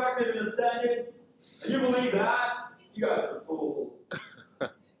 resurrected and ascended, and you believe that? You guys are fools.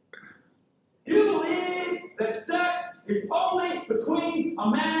 You believe that sex is only between a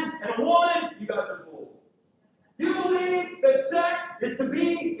man and a woman? You guys are fools. You believe that sex is to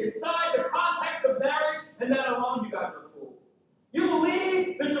be inside the context of marriage and that alone? You guys are fools. You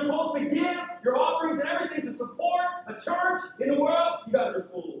believe that you're supposed to give your offerings and everything to support a church in the world? You guys are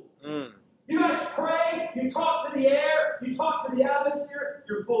fools. You guys pray, you talk to the air, you talk to the atmosphere,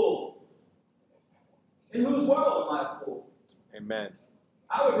 you're fools. In whose world am I a fool? Amen.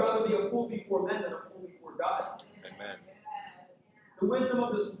 I would rather be a fool before men than a fool before God. Amen. The wisdom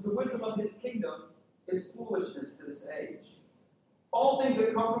of his kingdom is foolishness to this age. All things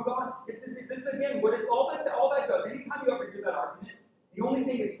that come from God, this again, all that does, anytime you ever hear that argument, the only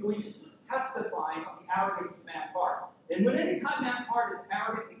thing it's doing is it's testifying of the arrogance of man's heart. And when any time man's heart is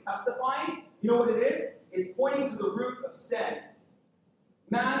arrogantly testifying, you know what it is? It's pointing to the root of sin.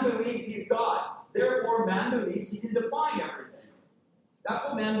 Man believes he's God. Therefore, man believes he can define everything. That's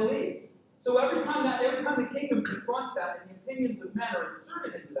what man believes. So every time the kingdom confronts that and the opinions of men are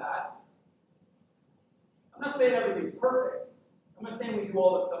inserted into that, I'm not saying everything's perfect. I'm not saying we do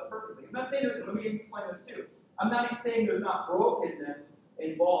all this stuff perfectly. I'm not saying that, let me explain this too. I'm not saying there's not brokenness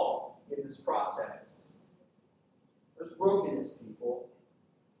involved in this process. There's brokenness, people.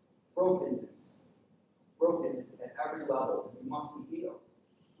 Brokenness. Brokenness at every level. And we must be healed.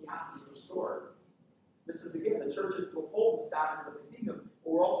 We have to be restored. This is, again, the church is to uphold the standards of the kingdom,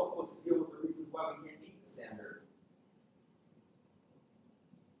 but we're also supposed to deal with the reasons why we can't meet the standard.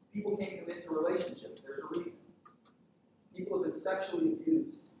 People can't commit to relationships. There's a reason. People have been sexually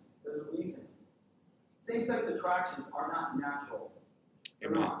abused. There's a reason. Same-sex attractions are not natural.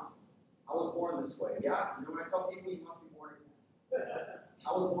 They're not. I was born this way. Yeah, you know when I tell people you must be born again.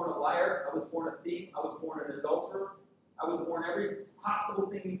 I was born a liar. I was born a thief. I was born an adulterer. I was born every possible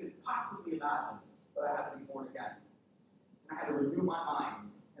thing you could possibly imagine. But I had to be born again. And I had to renew my mind.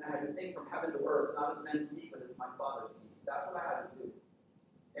 And I had to think from heaven to earth, not as men see, but as my Father sees. That's what I had to do.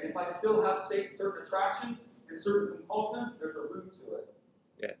 And if I still have certain attractions and certain compulsions, there's a root to it.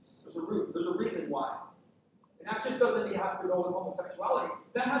 Yes. There's a root. There's a reason why. And that just doesn't mean it has to go with homosexuality.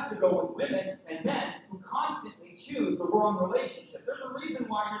 That has to go with women and men who constantly choose the wrong relationship. There's a reason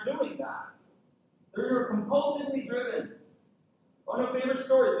why you're doing that. They're compulsively driven. One of my favorite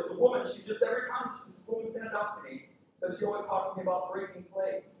stories is a woman, she just, every time this woman stands out to me, that she always talked to me about breaking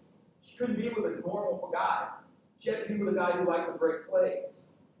plates. She couldn't be with a normal guy. She had to be with a guy who liked to break plates.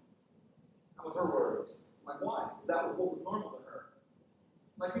 That was her words. I'm like, why? Because that was what was normal to her.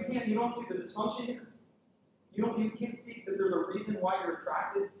 Like, you don't see the dysfunction here. You can't see that there's a reason why you're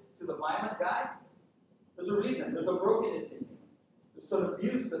attracted to the violent guy. There's a reason. There's a brokenness in you. There's some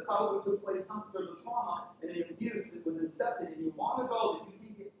abuse that probably took place. There's a trauma and an abuse that was incepted in you long ago that you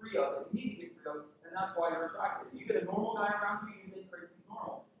can't get free of, that you need to get free of, and that's why you're attracted. You get a normal guy around you, you think crazy's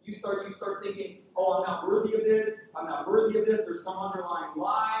normal. You start thinking, oh, I'm not worthy of this, I'm not worthy of this, there's some underlying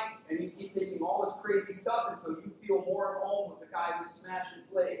lie, and you keep thinking all this crazy stuff, and so you feel more at home with the guy who's smashing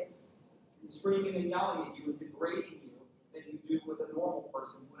plates and screaming and yelling at you and degrading you than you do with a normal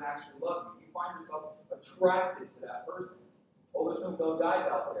person who would actually love you. You find yourself attracted to that person. Oh, there's no guys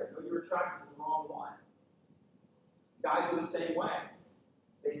out there. No, you're attracted to the wrong one. Guys are the same way.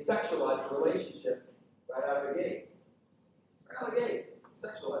 They sexualize the relationship right out of the gate. Right out of the gate.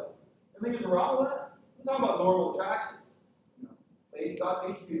 Sexualize it. Anything wrong with that? I'm talking about normal attraction. Ladies, God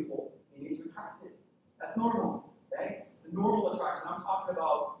made you beautiful. He made you attracted. That's normal. Okay? It's a normal attraction. I'm talking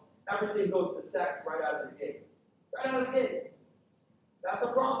about everything goes to sex right out of the gate. Right out of the gate. That's a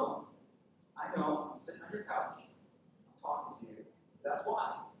problem. I know. I'm sitting on your couch. I'm talking to you. That's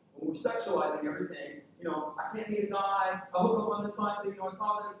why. When we're sexualizing everything, I can't meet a guy, I hook up on this line, I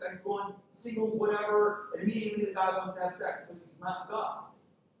call it, I go on singles, whatever, and immediately the guy wants to have sex because he's messed up.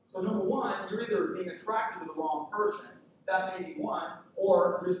 So number one, you're either being attracted to the wrong person, that may be one,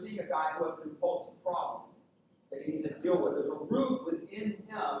 or you're seeing a guy who has an impulsive problem that he needs to deal with. There's a root within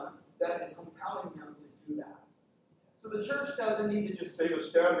him that is compelling him to do that. So the church doesn't need to just say the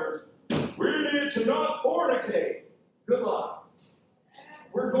standards, we need to not fornicate. Good luck.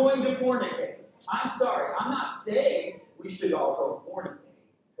 We're going to fornicate. I'm sorry, I'm not saying we should all go fornicate.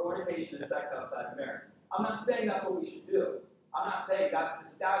 Fornication is sex outside of marriage. I'm not saying that's what we should do. I'm not saying that's the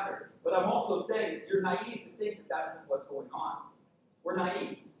standard. But I'm also saying that you're naive to think that that isn't what's going on. We're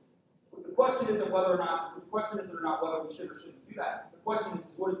naive. The question isn't whether or not whether we should or shouldn't do that. The question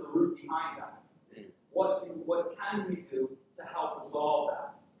is what is the root behind that? What can we do to help resolve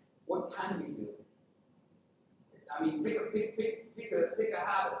that? What can we do? I mean, pick a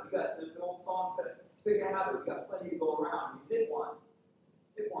habit. You got the old song says, pick a habit. You got plenty to go around. You pick one.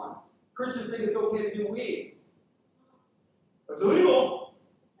 Pick one. Christians think it's okay to do weed. It's illegal.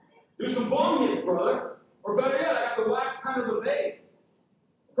 Do some bong hits, brother. Or better yet, I got the wax pen of the vape.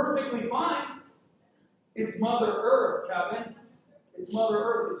 Perfectly fine. It's Mother Earth, Kevin. It's Mother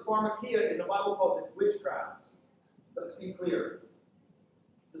Earth. It's pharmakia, and the Bible calls it witchcraft. Let's be clear.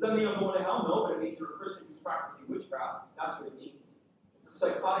 Does that mean I'm going to hell? No, but it means you're a Christian who's practicing witchcraft. That's what it means. It's a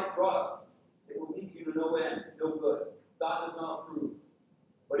psychotic drug. It will lead you to no end, no good. God does not approve.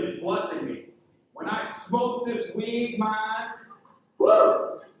 But He's blessing me. When I smoke this weed, man,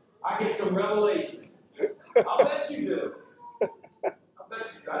 woo! I get some revelation. I'll bet you do. I'll bet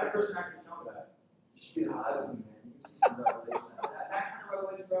you do. I had a person actually tell me that. You should get high with me, man. You see some revelation. I said, that kind of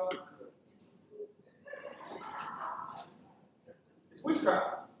revelation, bro? It's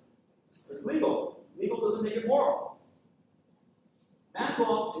witchcraft. It's legal. Legal doesn't make it moral. Man's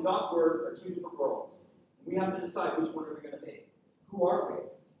laws and God's word are two different worlds. We have to decide which one are we going to make. Who are we?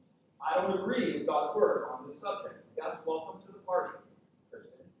 I don't agree with God's word on this subject. Yes, welcome to the party,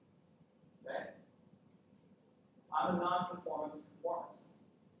 Christian. Okay? I'm a non-conformist conformist.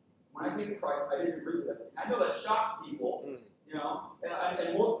 When I came to Christ, I didn't agree with everything. I know that shocks people,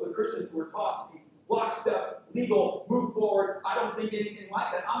 and most of the Christians who were taught to be lockstep, legal, move forward. I don't think anything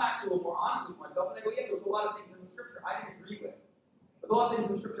like that. I'm actually a little more honest with myself. And I go, yeah, there was a lot of things in the Scripture I didn't agree with. There's a lot of things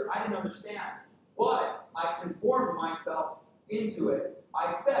in the Scripture I didn't understand. But I conformed myself into it.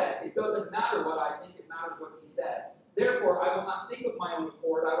 I said, it doesn't matter what I think, it matters what He says. Therefore, I will not think of my own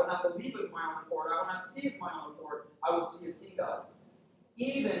accord. I will not believe as my own accord. I will not see as my own accord. I will see as He does.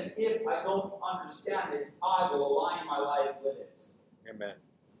 Even if I don't understand it, I will align my life with it. Amen.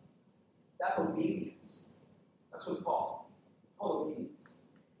 That's obedience. That's what it's called. It's all opinions.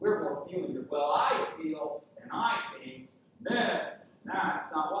 We're more feeling. Well, I feel and I think this. Nah,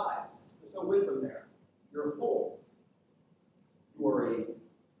 it's not wise. There's no wisdom there. You're a fool. You are a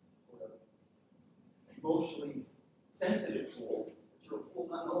sort of emotionally sensitive fool, but you're a fool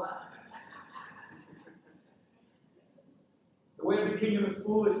nonetheless. The way of the kingdom is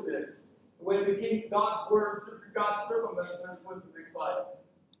foolishness. The way of the kingdom, God's word, God's circumvents wisdom. Next slide.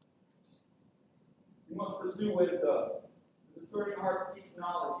 You must pursue wisdom. The discerning heart seeks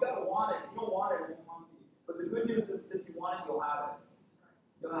knowledge. You gotta want it. If you don't want it, it won't come to you. But the good news is if you want it, you'll have it.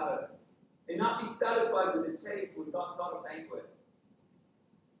 You'll have it. And not be satisfied with the taste when God's got a banquet.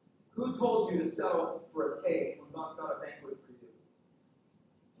 Who told you to settle for a taste when God's got a banquet for you?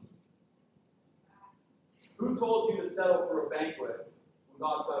 Who told you to settle for a banquet when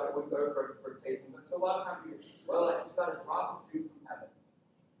God's got for a taste? So a lot of times you go, well, I just got a drop or two from heaven.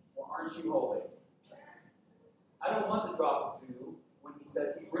 Well, aren't you holy? I don't want the drop of dew when he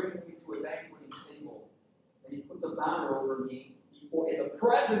says he brings me to a banqueting table and he puts a banner over me before in the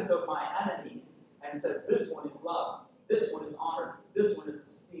presence of my enemies and says, this one is loved, this one is honored, this one is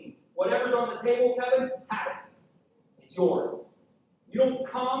esteemed. Whatever's on the table, Kevin, have it. It's yours. You don't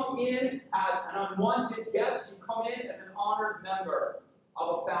come in as an unwanted guest, you come in as an honored member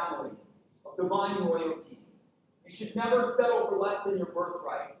of a family, of divine royalty. You should never settle for less than your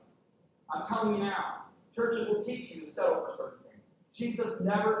birthright. I'm telling you now. Churches will teach you to settle for certain things. Jesus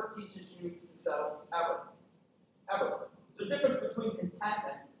never teaches you to settle, ever. Ever. There's a difference between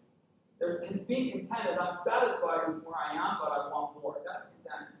contentment. There can be contented. I'm satisfied with where I am, but I want more. That's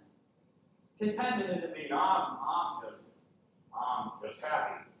contentment. Contentment doesn't mean I'm just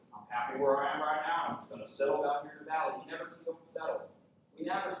happy. I'm happy where I am right now. I'm just going to settle down here in the valley. You don't settle. We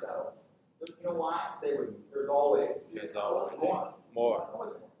never settle. But you know why? Say with me. There's always. There's always more.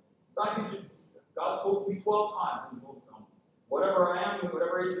 God spoke to me 12 times in the book. Whatever I am,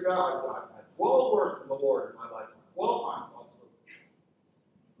 whatever age of God, I've had 12 words from the Lord in my lifetime. 12 times God spoke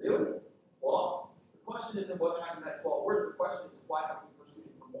to me. Really? Well, the question isn't whether or not you had 12 words. The question is why haven't you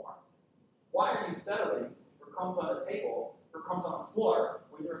pursued for more? Why are you settling for crumbs on a table, for crumbs on the floor,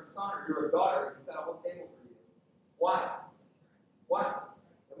 when you're a son or you're a daughter who's got a whole table for you? Why? Why?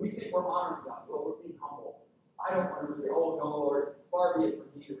 And we think we're honoring God. Well, we're being humble. I don't want to say, oh no, Lord, far be it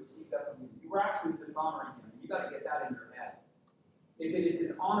from me to receive that from you. You were actually dishonoring him. You got to get that in your head. If it is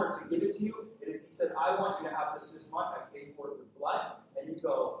his honor to give it to you, and if he said, I want you to have this much, I paid for it with blood, and you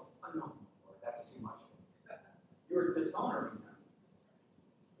go, oh no, Lord, that's too much. You're dishonoring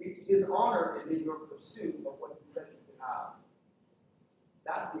him. His honor is in your pursuit of what he said you could have.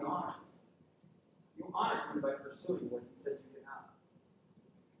 That's the honor. You honor him by pursuing what he said you could have.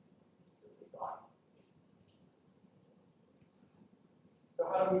 Just with God. So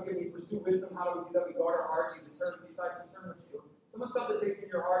how do we pursue wisdom? How do we do that? We guard our heart. You discern, decide discernment. Some of the stuff that takes in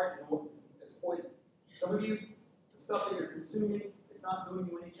your heart, is poison. Some of you, the stuff that you're consuming, is not doing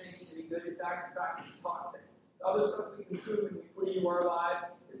you anything, any good. In fact, it's toxic. The other stuff we consume and we put into our lives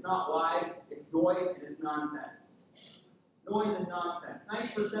is not wise. It's noise and it's nonsense. Noise and nonsense.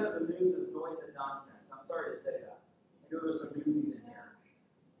 90% of the news is noise and nonsense. I'm sorry to say that. I know there's some newsies in here.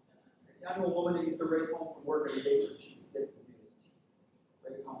 I know a woman that used to race home from work every day so she could get the news.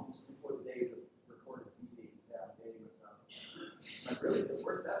 Race home before the days of recorded TV. Yeah, I'm dating myself. Like, really? Does it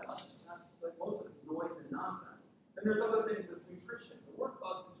work that much? It's not. It's like most of it's noise and nonsense. Then there's other things that's nutrition. The word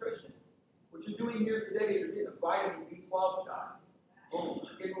called nutrition. What you're doing here today is you're getting a vitamin B12 shot. Boom.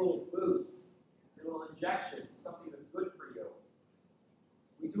 You're getting a little boost. A little injection. Something that's good for you.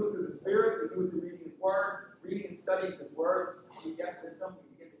 We do it through the Spirit. We do it through reading His Word. Reading and studying His Word. This is how we get wisdom.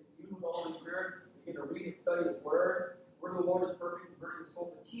 We get to commune with the Holy Spirit. We get to read and study His Word. The Word of the Lord is perfect, converting the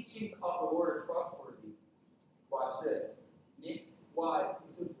soul. The teachings of the Lord are trustworthy. Watch this. Makes wise and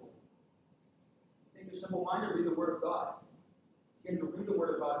simple. Think you're simple-minded, read the Word of God. Begin to read the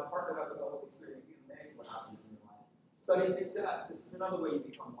Word of God and partner up with the Holy Spirit. You'll be amazed what happens in your life. Study success. This is another way you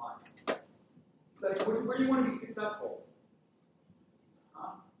become wise. Study. Where do you want to be successful?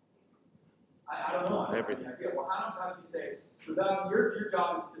 I don't know. I don't have any idea. Well, how don't you say, so that your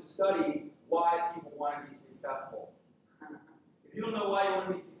job is to study why people want to be successful. If you don't know why you want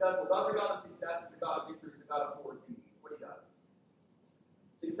to be successful, God's a God of success, He's a God of victory, He's a God of forward thinking. It's what He does.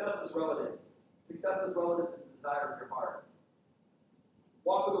 Success is relative. Success is relative to the desire of your heart.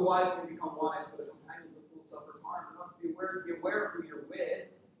 Walk with the wise and become wise, for the companions of fools suffers harm. You have to be aware of who you're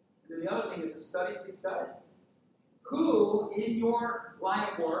with. And then the other thing is to study success. Who in your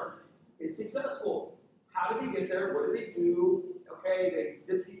line of work is successful? How did they get there? What did they do? Okay,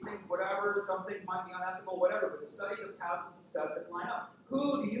 they did these things, whatever. Some things might be unethical, whatever. But study the paths of success that line up.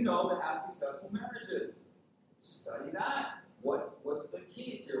 Who do you know that has successful marriages? Study that. what's the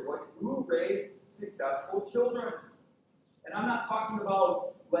keys here? Who raised successful children? And I'm not talking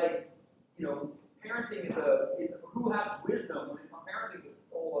about parenting is who has wisdom. When parenting is a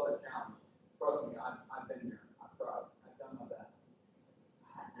whole other challenge. Trust me, I've been there. I've tried. I've done my best.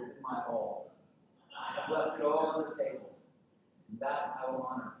 I've given my all. I've left it all on the table. And that I will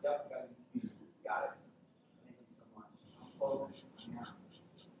honor. Yep, got it. Thank you so much. I'm closing. Yeah.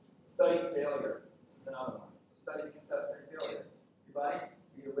 Study failure. This is another one. Study success and failure. Everybody,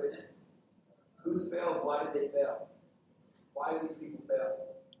 be a witness. Who's failed? Why did they fail? Why do these people fail?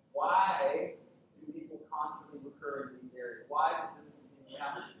 Why do people constantly recur into these areas? Why does this continue?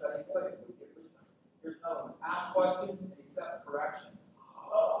 After study failure, we get wisdom. Here's another one. Ask questions and accept correction.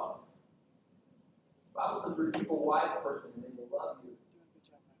 The Bible says, rebuke a wise person and they will love you.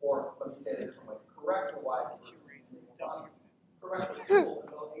 Or, let me say it a different way. Correct a wise person and they will love you. Correct a fool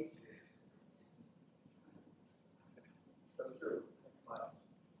and they'll hate you. So true. Next slide.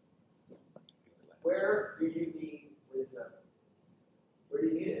 Where do you need wisdom? Where do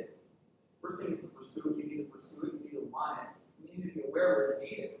you need it? First thing is to pursue it. You need to pursue it. You need to want it. You need to be aware where you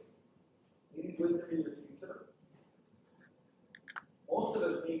need it. You need wisdom in your future. Most of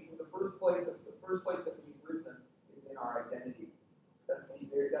us need the first place that we need wisdom is in our identity. That is the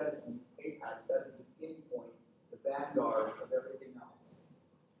apex. That is the pinpoint, the vanguard of everything else.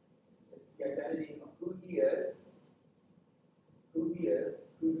 It's the identity of who He is,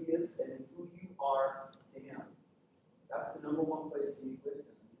 and then who you are to Him. That's the number one place you need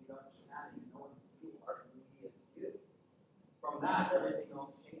wisdom. You need understanding and knowing who you are and who He is to you. From that, everything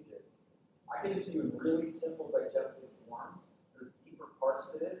else changes. I give it to you in really simple digestive forms. There's deeper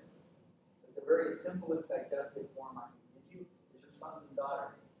parts to this. But the very simplest digestive form I can give you is your sons and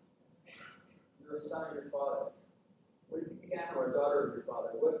daughters. You're a son of your father. What if you began or a daughter of your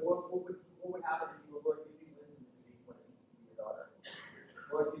father? What would happen if you were Lord, give you wisdom to be what it means to be your daughter?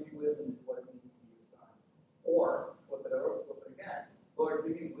 Lord, give you wisdom into what it means to be your son. Or, flip it again. Lord,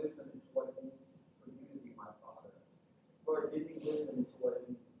 give me wisdom into what it means for you to be my father. Lord, give me wisdom into what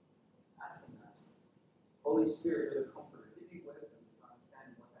it means. Ask Him that. Holy Spirit is a comforter. Give me wisdom to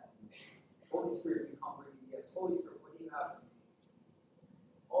understand what that means. Holy Spirit, you comfort me. Yes. Holy Spirit, what do you have for me?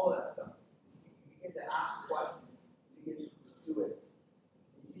 All of that stuff. You begin to ask questions. You begin to pursue it.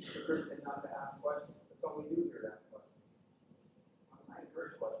 You teach the Christian not to ask questions. That's all we do here, to ask questions. I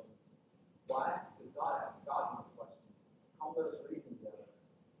encourage questions. Why? Because God wants questions. Come let us reason together.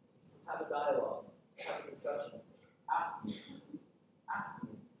 Let's have a dialogue. Let's have a discussion. Ask me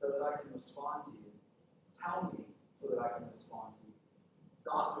so that I can respond to you. Tell me so that I can respond to you.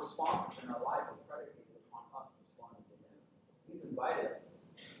 God's responses in our life are predicated upon us responding to Him. He's invited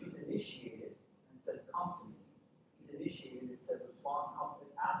us. He's initiated and said, come to me. He's initiated and said, respond, come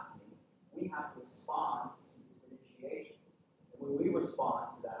and ask me. We have to respond to His initiation. And when we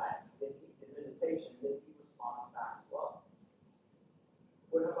respond to that, then His invitation, then He responds back to us.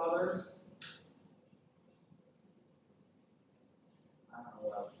 What have others? I don't know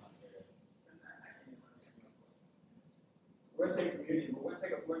what else not there. We're going to take communion. We're going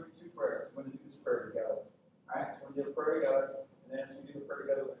to do two prayers. We're going to do this prayer together. Alright, so we're going to do the prayer together, and then as we do the prayer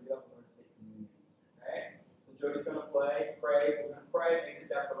together, we're going to get up and we're going to take communion. Okay? So Jody's going to pray. We're going to pray, make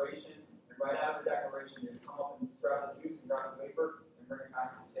the declaration, and right after the declaration, you're going to come up and grab the juice and grab the wafer and bring it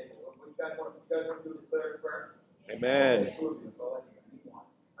back to the table. What you guys want to do a declarative prayer? Amen. Two of you, that's all I need. One.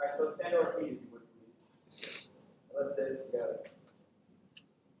 Alright, so let's stand to our feet if you would, please. Let's say this together.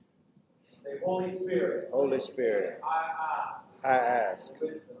 Say, Holy Spirit, I ask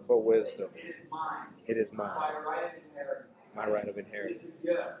for wisdom. It is mine. My right of inheritance.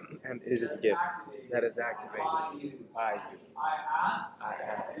 And it is a gift that is activated by you. I ask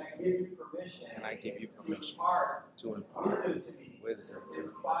and I give you permission to impart wisdom to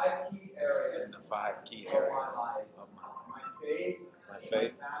me in the 5 key areas of my life. My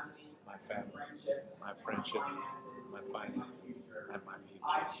faith, my family, my friendships, my finances, and my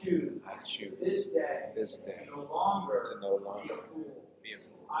future. I choose this day to no longer be a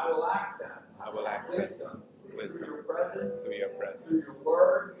fool. I will access wisdom through your presence, through your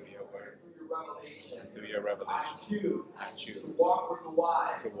word, and through your revelation. I choose to walk with the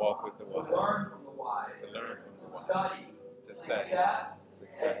wise, to learn from the wise, to learn from the wise, to study success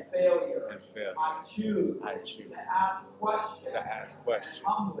and failure. I choose to ask questions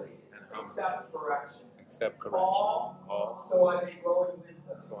humbly and accept correction. All so I may grow in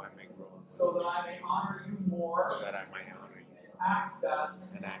wisdom, so that I may honor you more, that I may honor you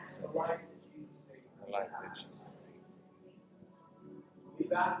and access the life that Jesus made. life that Jesus made.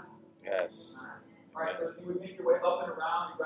 Believe that? Yes. All right, so if you would make your way up and around.